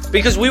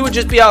 Because we would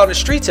just be out on the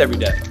streets every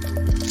day.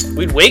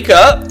 We'd wake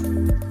up.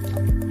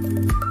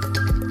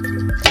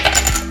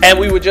 And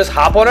we would just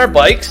hop on our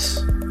bikes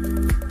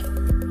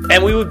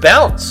and we would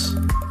bounce.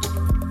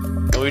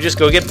 And we would just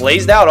go get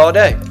blazed out all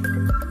day.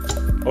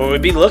 Or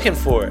we'd be looking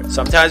for it.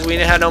 Sometimes we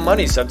didn't have no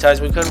money.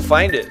 Sometimes we couldn't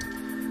find it.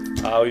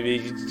 We'd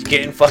be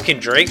getting fucking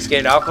drinks,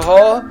 getting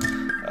alcohol.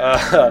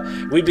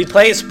 We'd be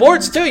playing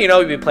sports too, you know.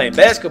 We'd be playing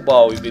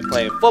basketball. We'd be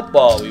playing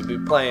football. We'd be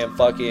playing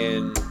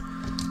fucking,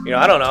 you know,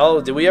 I don't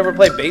know. Did we ever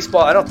play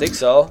baseball? I don't think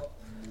so.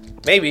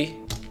 Maybe.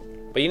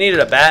 But you needed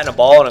a bat and a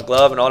ball and a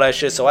glove and all that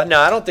shit. So, I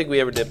don't think we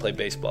ever did play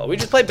baseball. We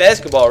just played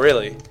basketball,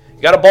 really.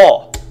 You got a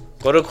ball.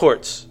 Go to the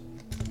courts.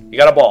 You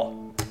got a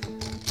ball.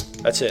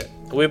 That's it.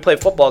 We play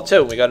football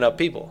too. We got enough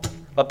people.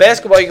 But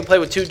basketball, you can play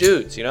with 2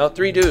 dudes, you know,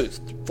 3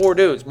 dudes, 4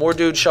 dudes. More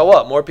dudes show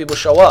up. More people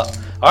show up.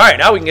 All right,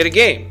 now we can get a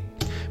game.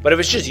 But if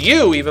it's just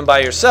you, even by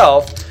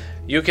yourself,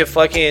 you can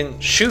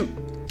fucking shoot.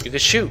 You can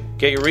shoot.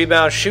 Get your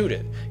rebound, shoot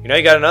it. You know,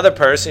 you got another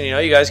person, you know,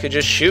 you guys could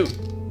just shoot.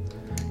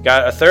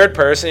 Got a third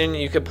person,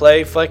 you could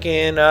play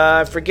fucking,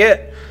 I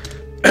forget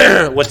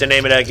what the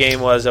name of that game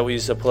was that we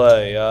used to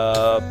play.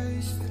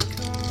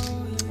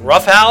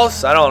 Rough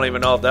House? I don't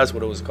even know if that's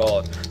what it was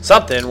called.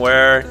 Something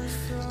where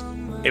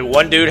if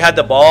one dude had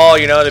the ball,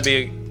 you know, and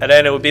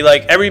then it would be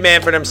like every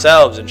man for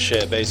themselves and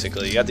shit,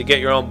 basically. You have to get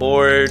your own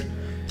board.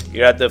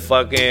 You have to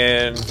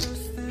fucking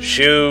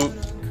shoot.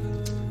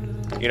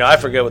 You know, I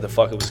forget what the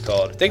fuck it was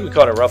called. I think we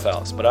called it Rough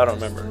House, but I don't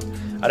remember.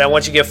 And then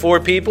once you get 4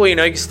 people, you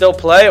know, you can still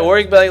play, or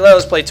you can be like,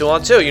 let's play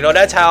 2-on-2. You know,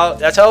 that's how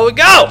it would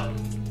go.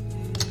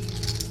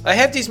 I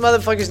have these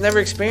motherfuckers never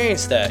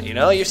experienced that, you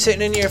know? You're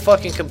sitting in your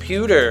fucking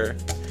computer,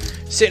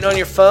 sitting on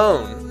your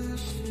phone,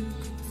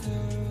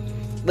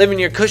 living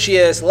your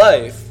cushy-ass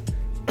life,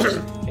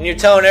 and you're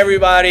telling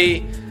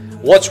everybody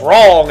what's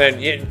wrong, and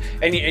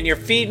you're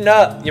feeding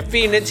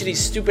into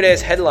these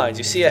stupid-ass headlines.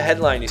 You see a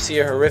headline, you see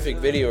a horrific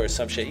video or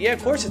some shit. Yeah,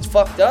 of course it's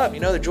fucked up, you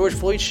know, the George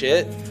Floyd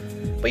shit.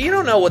 But you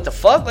don't know what the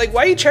fuck. Like,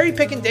 why are you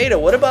cherry-picking data?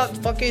 What about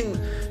fucking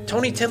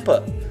Tony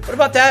Timpa? What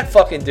about that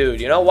fucking dude,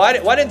 you know? Why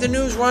didn't the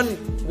news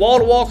run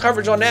wall-to-wall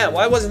coverage on that?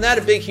 Why wasn't that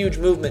a big, huge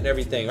movement and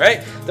everything,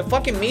 right? The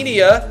fucking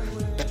media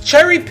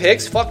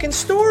cherry-picks fucking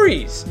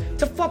stories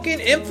to fucking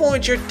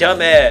influence your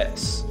dumb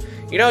ass.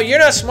 You know, you're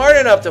not smart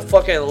enough to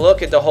fucking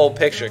look at the whole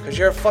picture because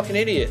you're a fucking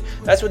idiot.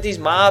 That's what these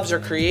mobs are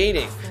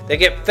creating. They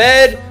get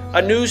fed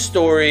a news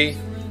story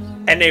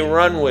and they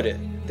run with it.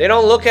 They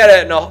don't look at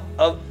it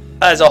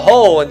as a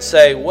whole and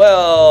say,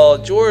 well,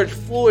 George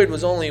Floyd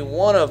was only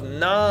one of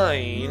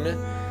 9,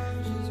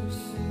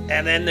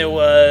 and then there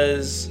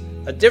was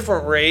a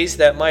different race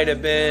that might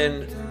have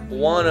been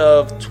one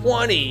of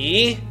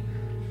 20,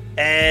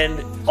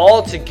 and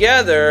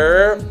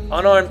altogether,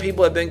 unarmed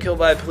people have been killed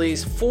by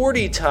police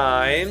 40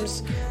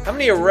 times. How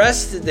many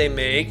arrests did they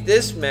make?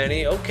 This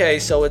many. Okay,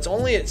 so it's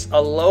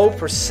a low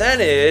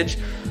percentage.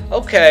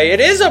 Okay, it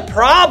is a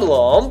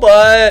problem,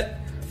 but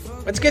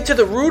let's get to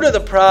the root of the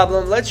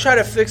problem. Let's try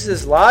to fix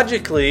this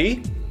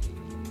logically.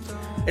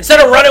 Instead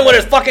of running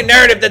with a fucking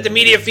narrative that the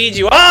media feeds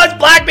you. Oh, it's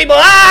black people.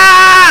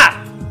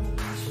 Ah!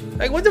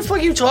 Like, what the fuck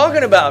are you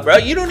talking about, bro?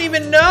 You don't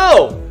even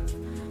know.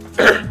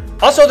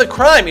 Also, the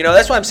crime, you know,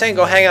 that's why I'm saying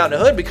go hang out in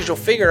the hood, because you'll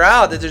figure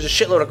out that there's a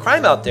shitload of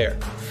crime out there.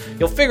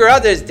 You'll figure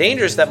out that it's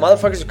dangerous, that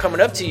motherfuckers are coming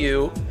up to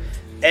you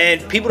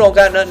and people don't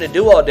got nothing to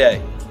do all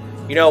day.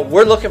 You know,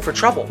 we're looking for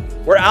trouble.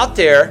 We're out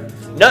there,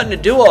 nothing to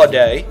do all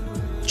day,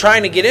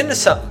 trying to get into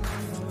something.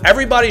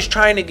 Everybody's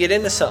trying to get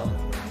into something.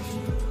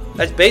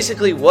 That's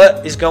basically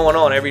what is going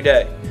on every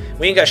day.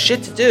 We ain't got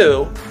shit to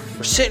do.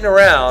 We're sitting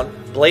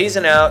around,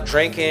 blazing out,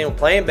 drinking,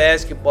 playing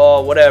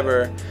basketball,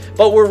 whatever.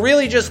 But we're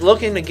really just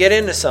looking to get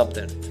into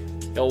something.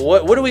 You know,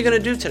 what are we going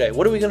to do today?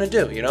 What are we going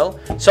to do, you know?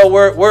 So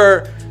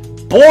we're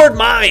bored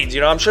minds, you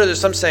know? I'm sure there's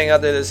some saying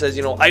out there that says,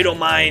 you know, idle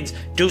minds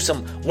do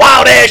some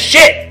wild-ass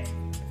shit.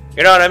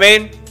 You know what I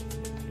mean?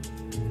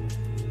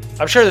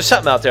 I'm sure there's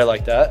something out there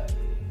like that.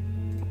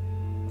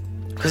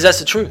 Because that's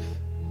the truth.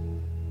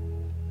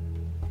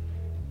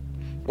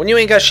 When you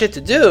ain't got shit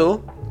to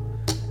do,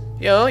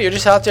 you know, you're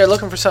just out there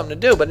looking for something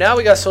to do. But now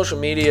we got social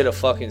media to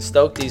fucking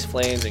stoke these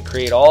flames and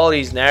create all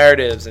these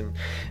narratives. And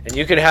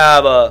you could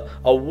have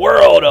a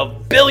world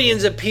of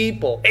billions of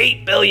people,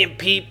 8 billion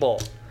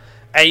people.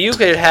 And you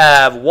could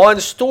have one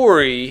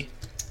story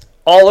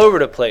all over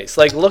the place.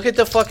 Like, look at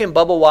the fucking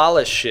Bubba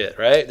Wallace shit,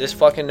 right? This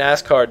fucking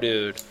NASCAR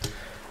dude.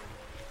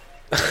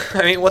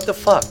 I mean, what the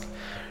fuck?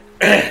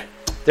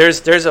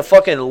 There's a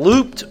fucking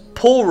looped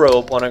pull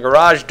rope on a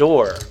garage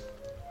door.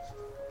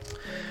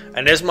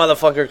 And this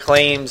motherfucker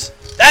claims,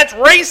 that's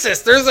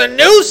racist, there's a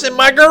noose in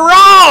my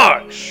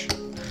garage.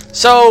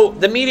 So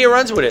the media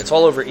runs with it. It's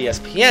all over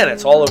ESPN,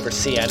 it's all over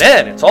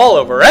CNN, it's all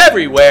over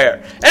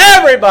everywhere.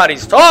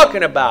 Everybody's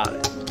talking about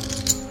it.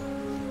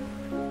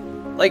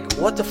 Like,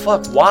 what the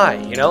fuck? Why?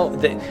 You know,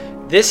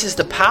 this is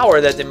the power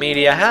that the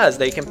media has.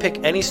 They can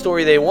pick any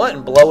story they want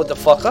and blow it the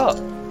fuck up.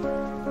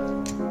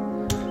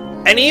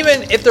 And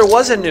even if there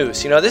was a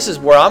noose, you know, this is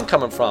where I'm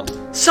coming from.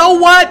 So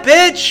what,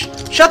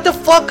 bitch? Shut the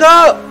fuck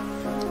up.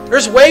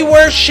 There's way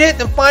worse shit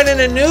than finding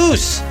a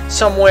noose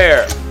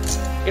somewhere.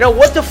 You know,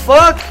 what the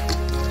fuck?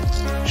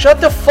 Shut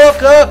the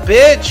fuck up,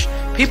 bitch.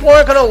 People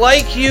aren't gonna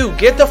like you.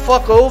 Get the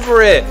fuck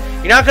over it.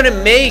 You're not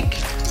gonna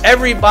make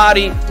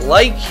everybody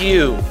like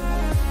you.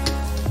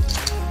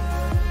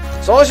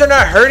 As long as they're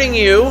not hurting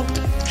you,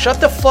 shut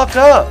the fuck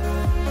up.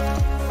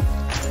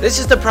 This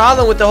is the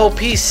problem with the whole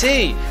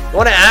PC. You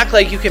want to act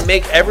like you can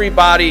make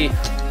everybody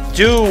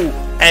do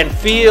and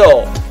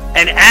feel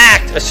and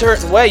act a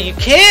certain way. You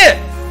can't.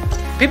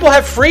 People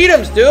have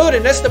freedoms, dude,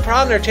 and that's the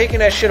problem. They're taking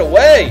that shit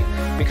away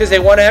because they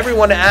want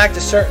everyone to act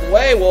a certain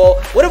way. Well,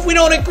 what if we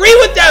don't agree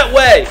with that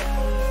way?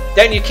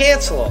 Then you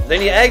cancel them.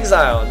 Then you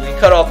exile them. You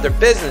cut off their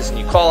business and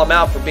you call them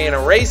out for being a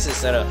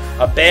racist and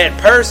a bad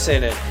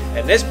person.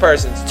 And this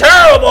person's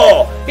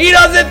terrible. He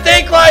doesn't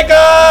think like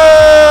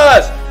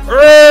us.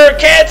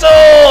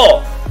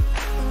 Cancel.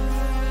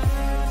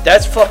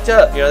 That's fucked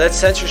up. You know, that's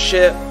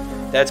censorship.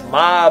 That's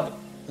mob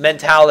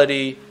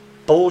mentality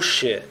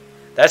bullshit.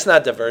 That's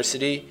not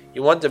diversity.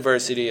 You want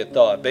diversity of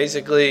thought.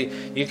 Basically,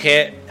 you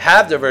can't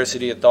have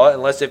diversity of thought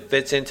unless it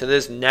fits into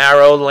this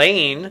narrow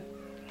lane,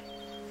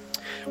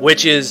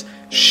 which is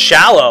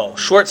shallow,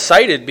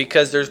 short-sighted,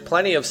 because there's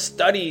plenty of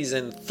studies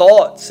and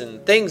thoughts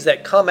and things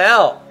that come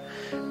out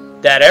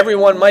that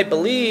everyone might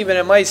believe, and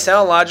it might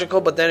sound logical,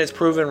 but then it's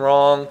proven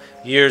wrong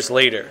years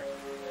later.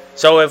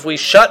 So if we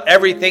shut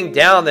everything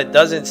down that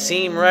doesn't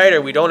seem right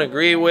or we don't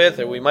agree with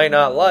or we might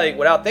not like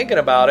without thinking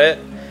about it,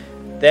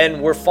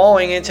 then we're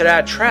falling into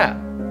that trap.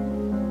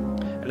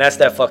 And that's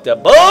that fucked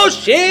up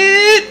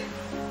bullshit.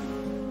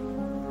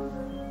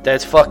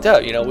 That's fucked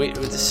up. You know,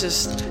 this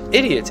is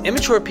idiots,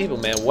 immature people,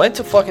 man. Went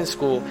to fucking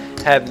school,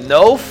 have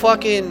no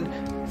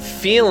fucking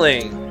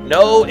feeling,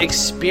 no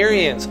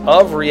experience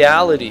of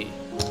reality.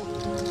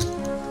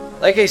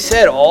 Like I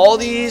said, all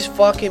these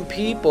fucking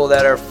people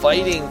that are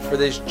fighting for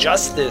this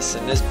justice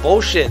and this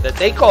bullshit that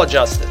they call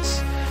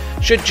justice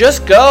should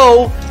just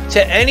go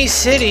to any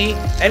city,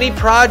 any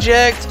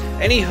project,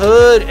 any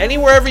hood,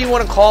 wherever you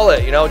want to call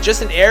it. You know,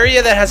 just an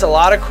area that has a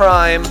lot of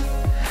crime,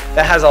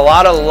 that has a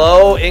lot of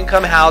low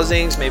income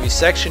housings, maybe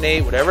Section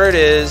 8, whatever it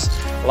is,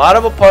 a lot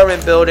of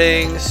apartment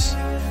buildings.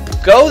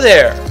 Go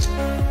there.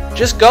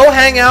 Just go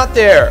hang out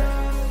there.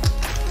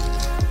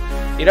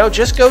 You know,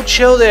 just go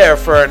chill there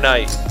for a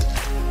night.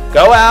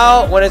 Go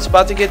out when it's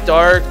about to get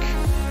dark.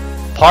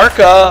 Park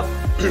up.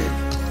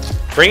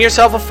 Bring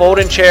yourself a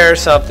folding chair or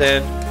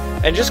something.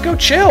 And just go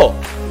chill.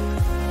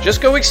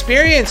 Just go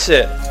experience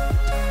it.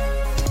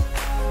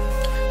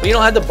 But you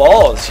don't have the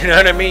balls. You know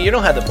what I mean? You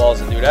don't have the balls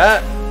to do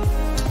that.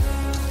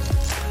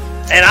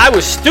 And I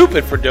was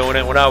stupid for doing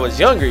it when I was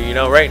younger. You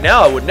know, right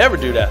now I would never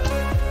do that.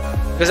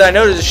 Because I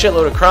know there's a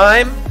shitload of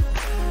crime.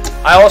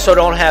 I also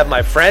don't have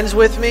my friends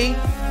with me.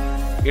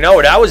 You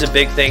know, that was a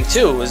big thing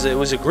too. It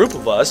was a group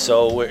of us,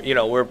 so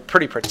we're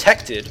pretty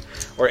protected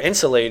or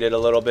insulated a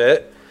little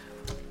bit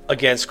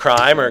against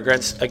crime or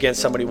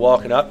against somebody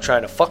walking up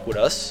trying to fuck with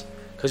us,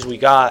 because we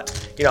got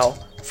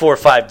 4 or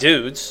 5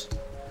 dudes.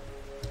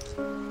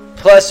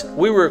 Plus,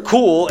 we were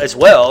cool as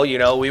well. You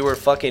know, we were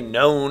fucking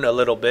known a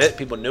little bit.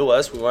 People knew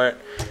us. We weren't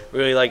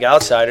really like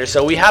outsiders,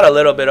 so we had a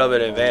little bit of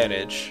an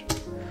advantage.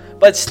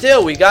 But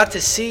still, we got to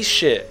see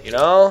shit. You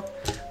know,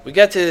 we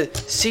got to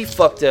see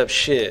fucked up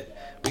shit.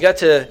 We got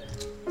to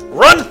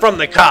run from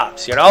the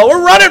cops, you know?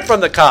 We're running from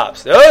the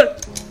cops, dude.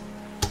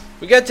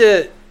 We got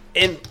to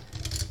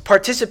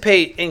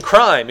participate in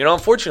crime, you know?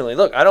 Unfortunately,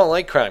 look, I don't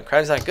like crime.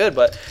 Crime's not good,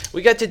 but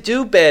we got to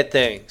do bad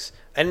things.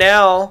 And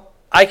now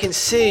I can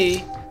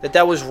see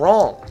that was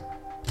wrong.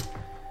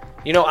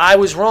 You know, I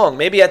was wrong.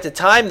 Maybe at the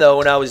time, though,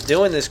 when I was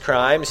doing this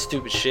crime,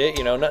 stupid shit,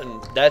 you know, nothing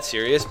that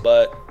serious,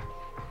 but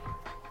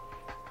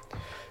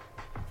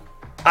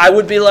I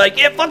would be like,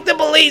 yeah, fuck the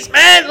police,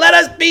 man. Let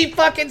us be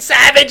fucking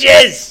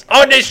savages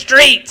on the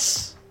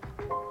streets.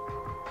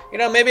 You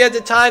know, maybe at the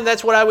time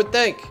that's what I would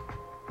think.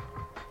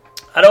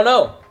 I don't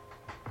know.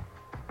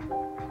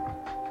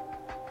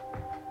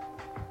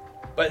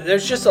 But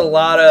there's just a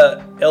lot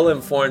of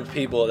ill-informed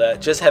people that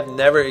just have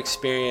never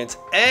experienced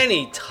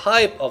any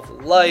type of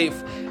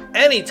life,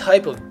 any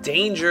type of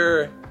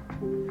danger.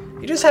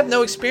 You just have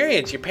no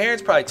experience. Your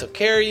parents probably took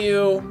care of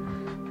you.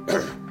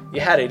 You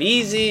had it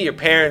easy, your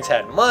parents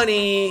had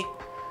money.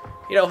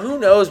 You know, who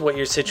knows what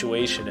your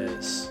situation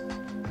is.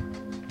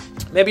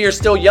 Maybe you're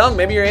still young,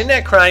 maybe you're in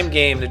that crime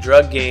game, the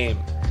drug game,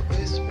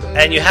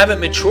 and you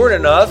haven't matured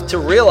enough to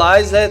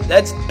realize that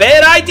that's a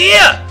bad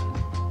idea.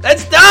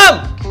 That's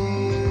dumb.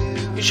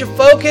 You should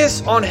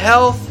focus on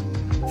health,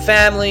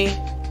 family,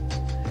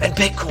 and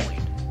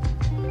Bitcoin.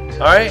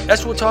 Alright,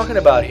 that's what we're talking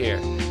about here.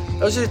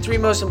 Those are the 3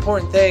 most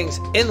important things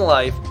in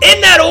life, in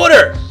that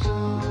order.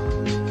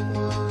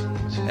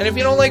 And if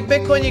you don't like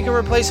Bitcoin, you can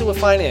replace it with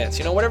finance.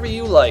 You know, whatever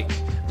you like.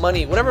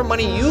 Money, whatever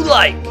money you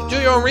like.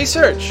 Do your own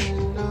research.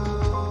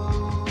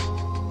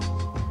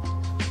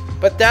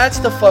 But that's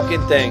the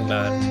fucking thing,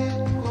 man.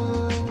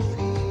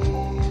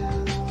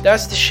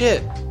 That's the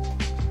shit.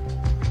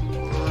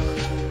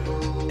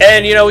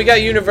 And, you know, we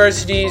got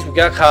universities, we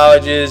got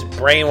colleges,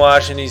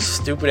 brainwashing these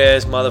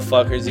stupid-ass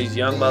motherfuckers, these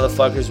young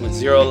motherfuckers with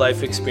 0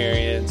 life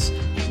experience.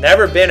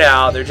 Never been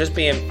out. They're just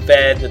being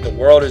fed that the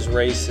world is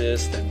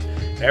racist and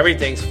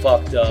everything's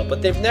fucked up,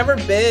 but they've never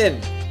been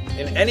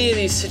in any of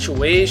these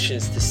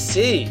situations to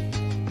see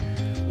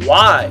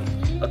why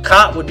a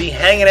cop would be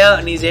hanging out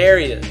in these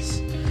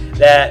areas,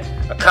 that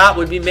a cop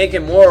would be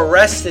making more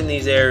arrests in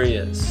these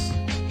areas.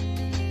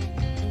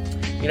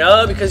 You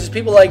know, because there's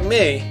people like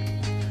me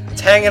that's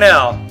hanging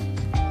out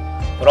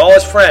with all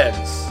his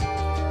friends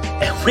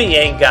And we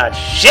ain't got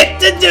shit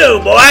to do,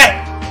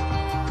 boy.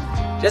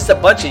 Just a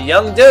bunch of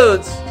young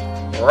dudes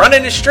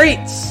running the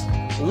streets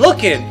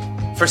looking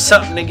for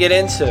something to get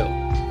into.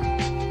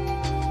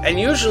 And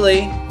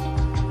usually,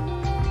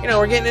 you know,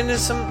 we're getting into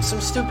some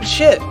stupid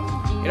shit,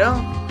 you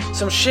know?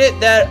 Some shit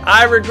that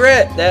I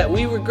regret, that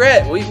we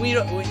regret. We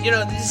don't, you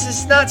know, this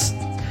is not...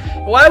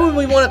 Why would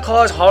we want to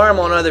cause harm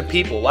on other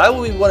people? Why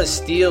would we want to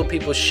steal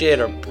people's shit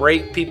or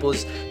break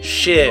people's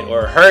shit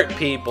or hurt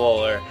people?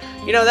 Or,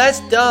 you know, that's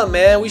dumb,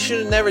 man. We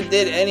should have never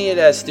did any of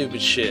that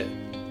stupid shit.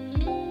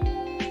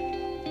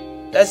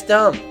 That's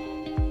dumb.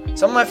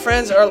 Some of my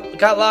friends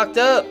got locked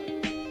up.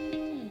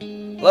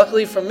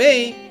 Luckily for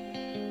me,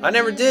 I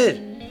never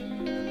did.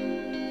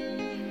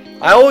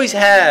 I always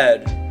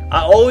had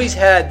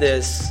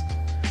this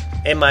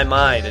in my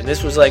mind, and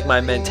this was like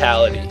my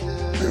mentality.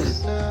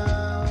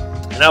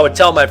 And I would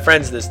tell my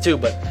friends this too,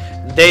 but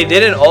they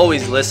didn't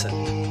always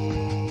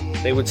listen.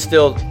 They would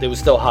still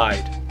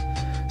hide.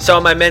 So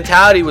my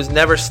mentality was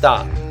never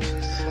stop.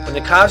 When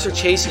the cops are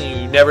chasing you,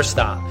 you never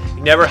stop.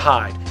 You never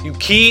hide. You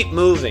keep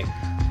moving.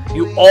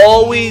 You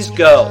always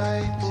go.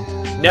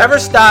 Never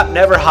stop,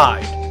 never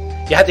hide.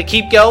 You have to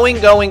keep going.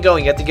 You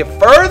have to get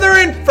further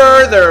and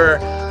further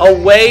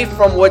away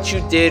from what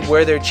you did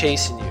where they're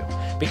chasing you.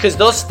 Because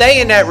they'll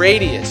stay in that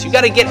radius. You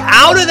got to get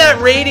out of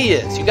that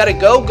radius. You got to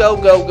go. You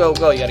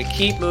got to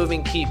keep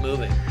moving.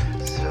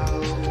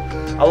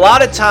 A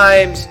lot of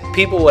times,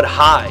 people would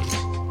hide.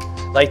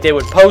 Like, they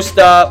would post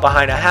up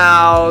behind a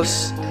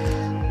house,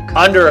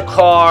 under a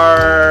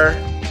car,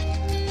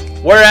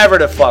 wherever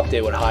the fuck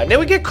they would hide. And they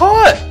would get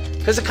caught.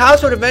 Because the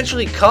cops would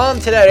eventually come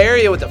to that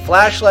area with the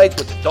flashlights,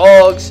 with the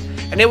dogs,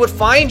 and they would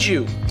find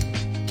you.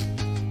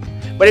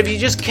 But if you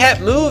just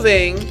kept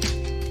moving...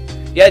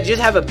 yeah,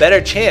 just have a better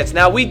chance.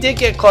 Now, we did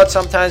get caught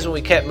sometimes when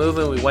we kept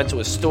moving. We went to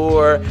a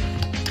store.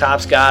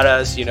 Cops got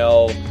us, you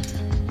know,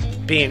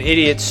 being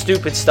idiots,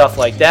 stupid stuff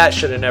like that.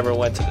 Should have never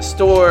went to the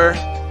store.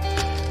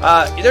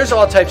 There's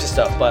all types of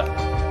stuff, but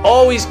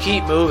always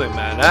keep moving,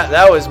 man.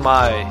 That was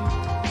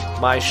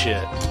my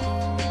shit.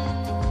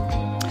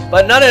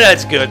 But none of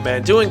that's good,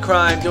 man. Doing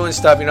crime, doing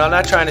stuff, you know, I'm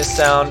not trying to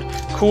sound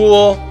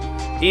cool,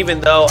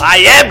 even though I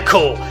am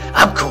cool.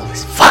 I'm cool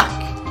as fuck.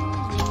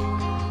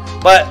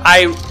 But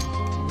I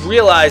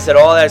realize that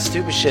all that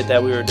stupid shit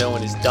that we were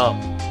doing is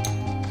dumb.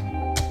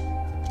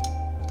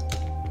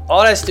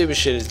 All that stupid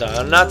shit is dumb.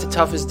 I'm not the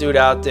toughest dude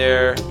out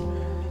there.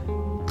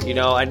 You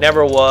know, I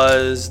never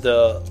was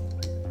the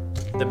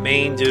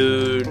main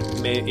dude,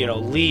 you know,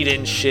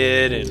 leading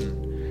shit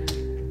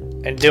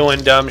and doing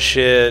dumb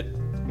shit.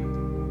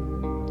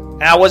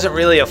 And I wasn't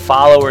really a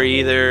follower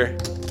either.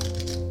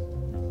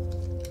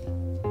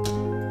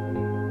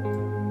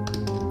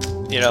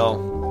 You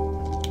know,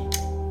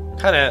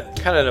 kind of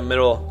in the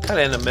middle.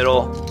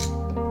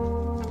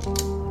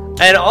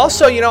 And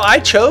also, you know, I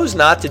chose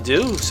not to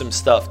do some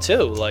stuff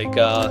too. Like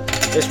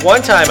this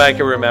one time I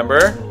can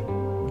remember,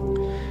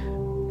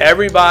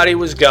 everybody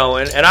was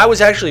going, and I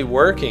was actually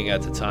working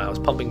at the time. I was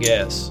pumping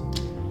gas,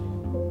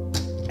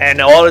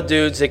 and all the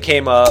dudes that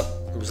came up,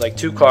 it was like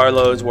 2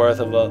 carloads worth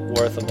of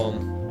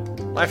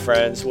them. My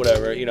friends,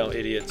 whatever, you know,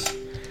 idiots.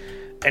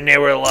 And they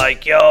were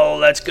like, "Yo,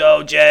 let's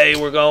go, Jay.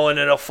 We're going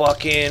to the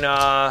fucking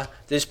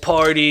this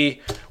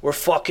party. We're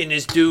fucking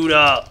this dude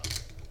up."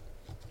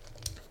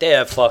 They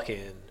have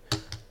fucking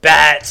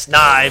bats,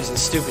 knives, and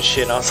stupid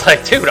shit. And I was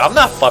like, dude, I'm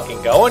not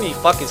fucking going. You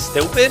fucking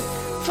stupid.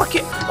 Fuck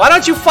it. Why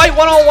don't you fight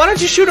one-on-one? Why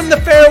don't you shoot him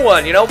the fair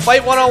one? You know,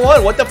 fight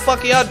one-on-one. What the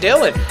fuck are y'all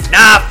doing?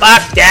 Nah,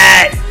 fuck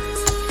that.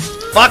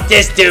 Fuck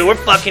this dude. We're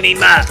fucking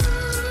him up.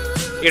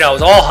 You know, it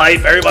was all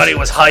hype. Everybody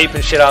was hype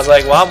and shit. I was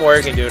like, well, I'm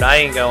working, dude. I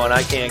ain't going.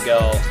 I can't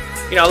go.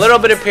 You know, a little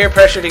bit of peer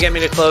pressure to get me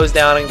to close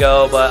down and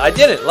go, but I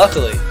didn't,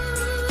 luckily.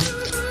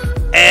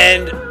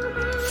 And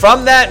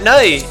from that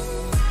night,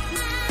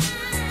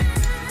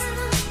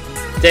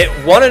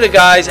 one of the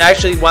guys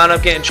actually wound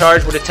up getting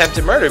charged with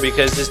attempted murder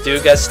because this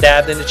dude got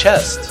stabbed in the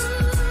chest.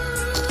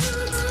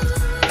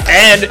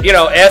 And, you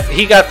know,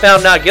 he got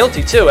found not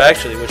guilty too,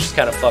 actually, which is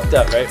kind of fucked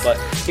up, right? But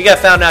he got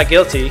found not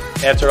guilty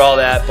after all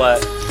that,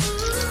 but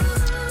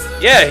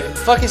yeah, he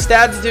fucking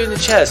stabbed the dude in the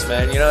chest,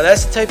 man. You know,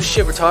 that's the type of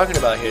shit we're talking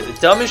about here. The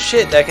dumbest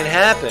shit that can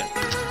happen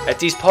at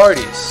these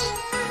parties.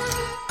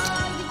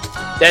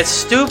 That's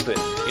stupid,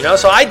 you know?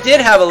 So I did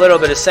have a little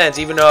bit of sense,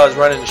 even though I was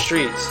running the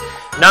streets,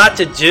 not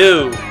to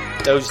do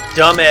those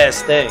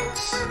dumbass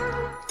things.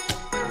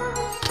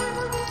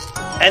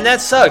 And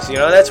that sucks, you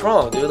know? That's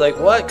wrong, dude. Like,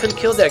 what? Could have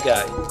killed that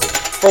guy.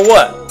 For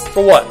what?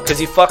 For what? Because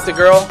he fucked a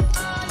girl?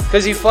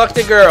 Because he fucked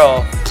a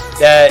girl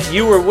that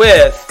you were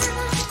with.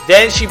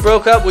 Then she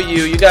broke up with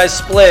you. You guys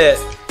split.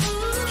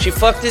 She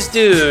fucked this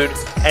dude.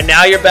 And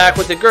now you're back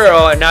with the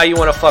girl. And now you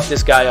want to fuck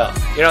this guy up.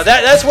 You know,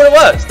 that's what it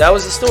was. That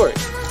was the story.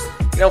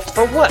 You know,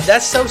 for what?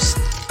 That's so...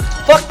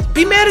 Fuck.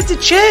 Be mad at the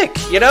chick.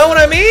 You know what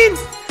I mean?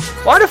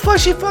 Why the fuck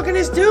she fucking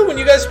this dude when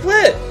you guys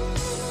split?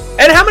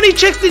 And how many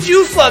chicks did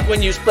you fuck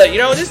when you split? You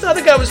know, this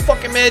other guy was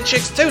fucking mad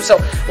chicks too. So,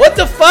 what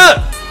the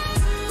fuck?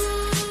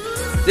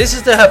 This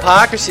is the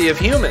hypocrisy of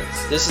humans.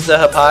 This is the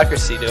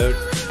hypocrisy, dude.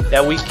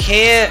 That we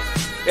can't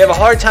We have a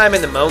hard time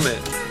in the moment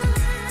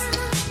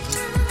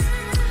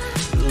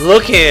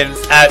looking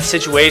at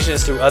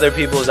situations through other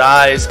people's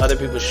eyes, other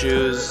people's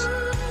shoes,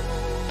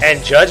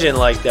 and judging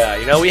like that.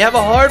 You know, we have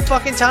a hard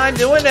fucking time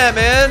doing that,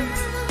 man.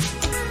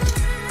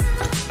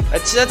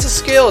 That's a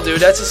skill, dude.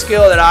 That's a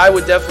skill that I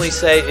would definitely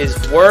say is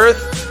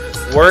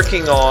worth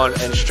working on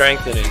and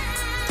strengthening.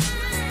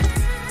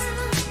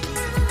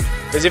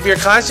 Because if you're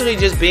constantly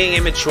just being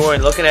immature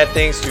and looking at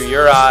things through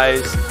your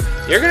eyes,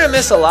 you're going to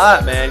miss a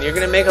lot, man. You're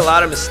going to make a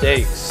lot of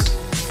mistakes.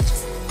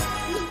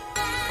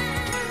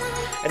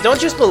 And don't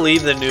just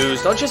believe the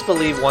news. Don't just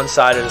believe one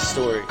side of the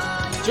story.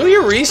 Do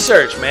your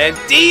research, man.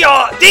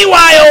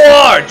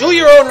 DYOR! Do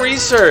your own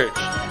research.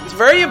 It's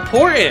very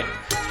important.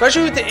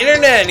 Especially with the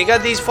internet and you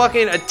got these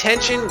fucking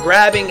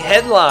attention-grabbing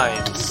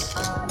headlines.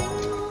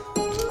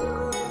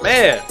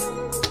 Man,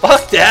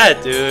 fuck that,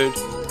 dude.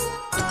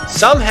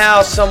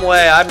 Somehow, some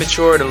way, I've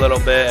matured a little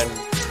bit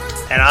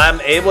and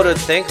I'm able to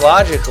think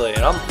logically.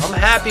 And I'm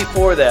happy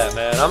for that,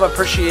 man. I'm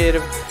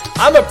appreciative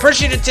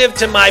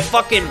to my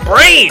fucking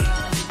brain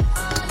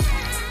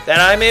that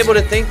I'm able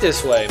to think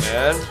this way,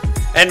 man.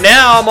 And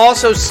now I'm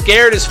also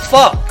scared as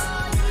fuck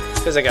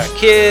because I got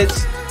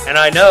kids and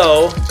I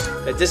know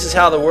that this is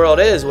how the world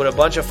is with a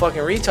bunch of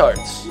fucking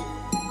retards.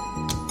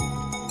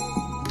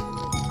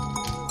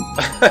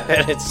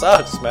 And it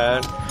sucks, man.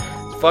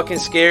 It's fucking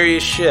scary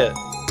as shit.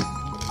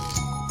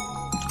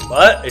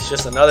 But it's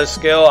just another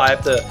skill. I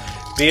have to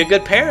be a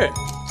good parent.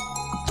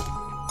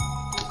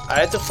 I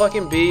have to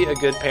fucking be a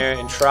good parent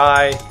and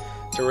try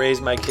to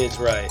raise my kids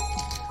right.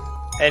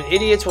 And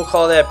idiots will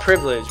call that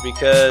privilege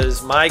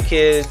because my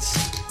kids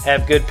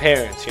have good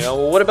parents. You know,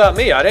 well, what about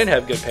me? I didn't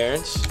have good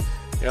parents.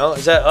 You know,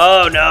 is that,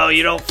 oh no,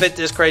 you don't fit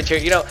this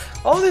criteria. You know,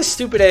 all this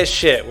stupid ass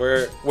shit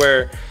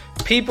where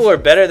people are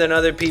better than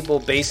other people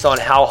based on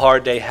how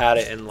hard they had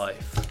it in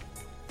life.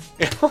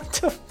 You know, what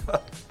the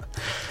fuck?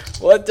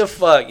 What the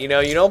fuck? You know,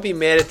 you don't be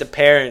mad at the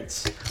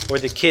parents or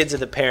the kids of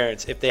the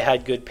parents if they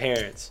had good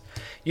parents.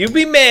 You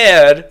be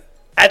mad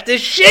at the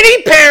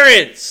shitty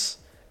parents.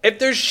 If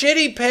they're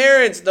shitty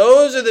parents,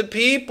 those are the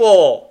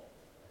people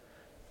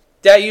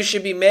that you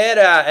should be mad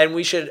at, and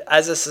we should,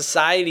 as a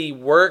society,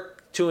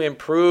 work to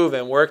improve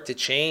and work to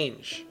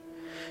change.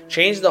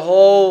 Change the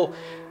whole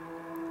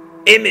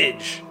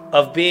image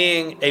of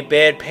being a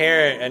bad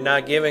parent and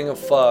not giving a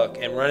fuck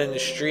and running the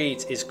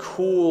streets is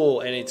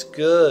cool and it's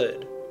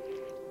good.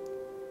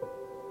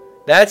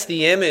 That's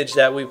the image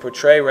that we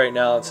portray right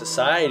now in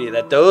society,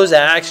 that those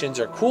actions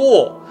are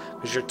cool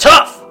because you're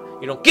tough.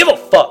 You don't give a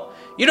fuck.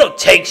 You don't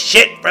take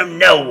shit from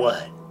no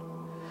one.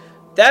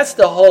 That's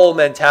the whole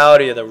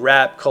mentality of the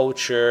rap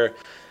culture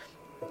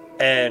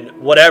and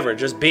whatever,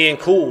 just being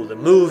cool. The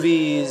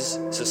movies,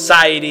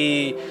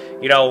 society,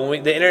 you know,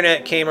 when the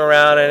internet came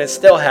around, and it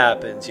still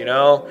happens, you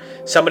know.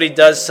 Somebody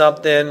does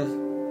something,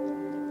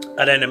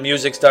 and then the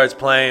music starts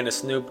playing, the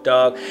Snoop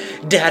Dogg,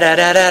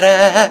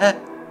 da-da-da-da-da.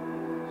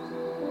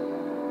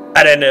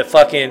 And then the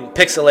fucking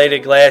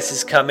pixelated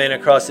glasses come in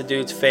across the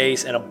dude's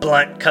face, and a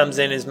blunt comes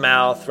in his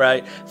mouth,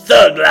 right?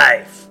 Thug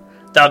life.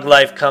 Thug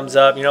life comes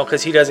up, you know,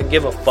 because he doesn't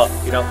give a fuck,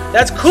 you know.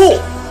 That's cool.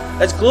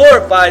 That's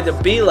glorified to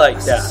be like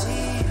that.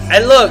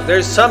 And look,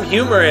 there's some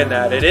humor in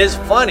that. It is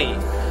funny.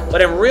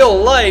 But in real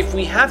life,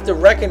 we have to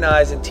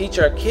recognize and teach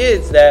our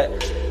kids that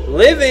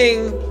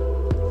living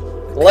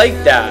like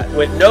that,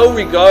 with no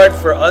regard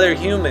for other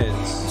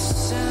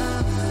humans,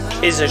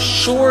 is a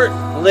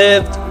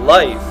short-lived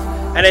life.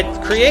 And it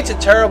creates a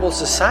terrible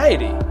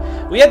society.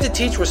 We have to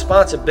teach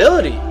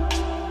responsibility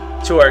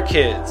to our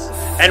kids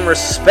and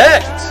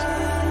respect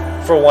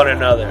for one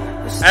another.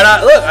 And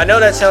I know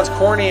that sounds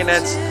corny and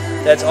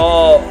that's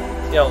all,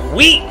 you know,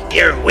 weak.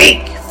 You're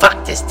weak.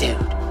 Fuck this dude.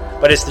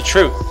 But it's the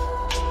truth.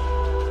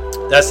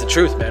 That's the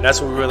truth, man. That's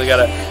what we really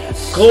gotta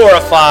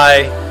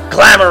glorify,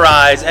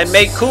 glamorize, and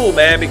make cool,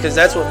 man, because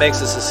that's what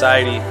makes a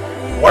society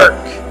work.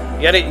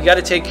 You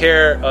gotta take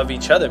care of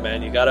each other,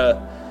 man. You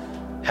gotta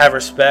have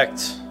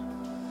respect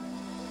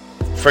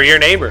for your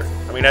neighbor.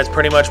 I mean, that's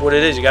pretty much what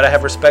it is. You gotta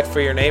have respect for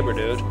your neighbor,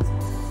 dude.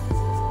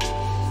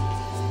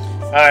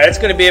 Alright, that's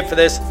gonna be it for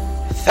this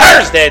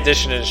Thursday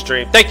edition of the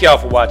stream. Thank you all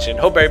for watching.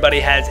 Hope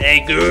everybody has a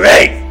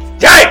great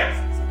day.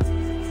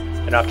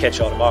 And I'll catch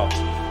y'all tomorrow.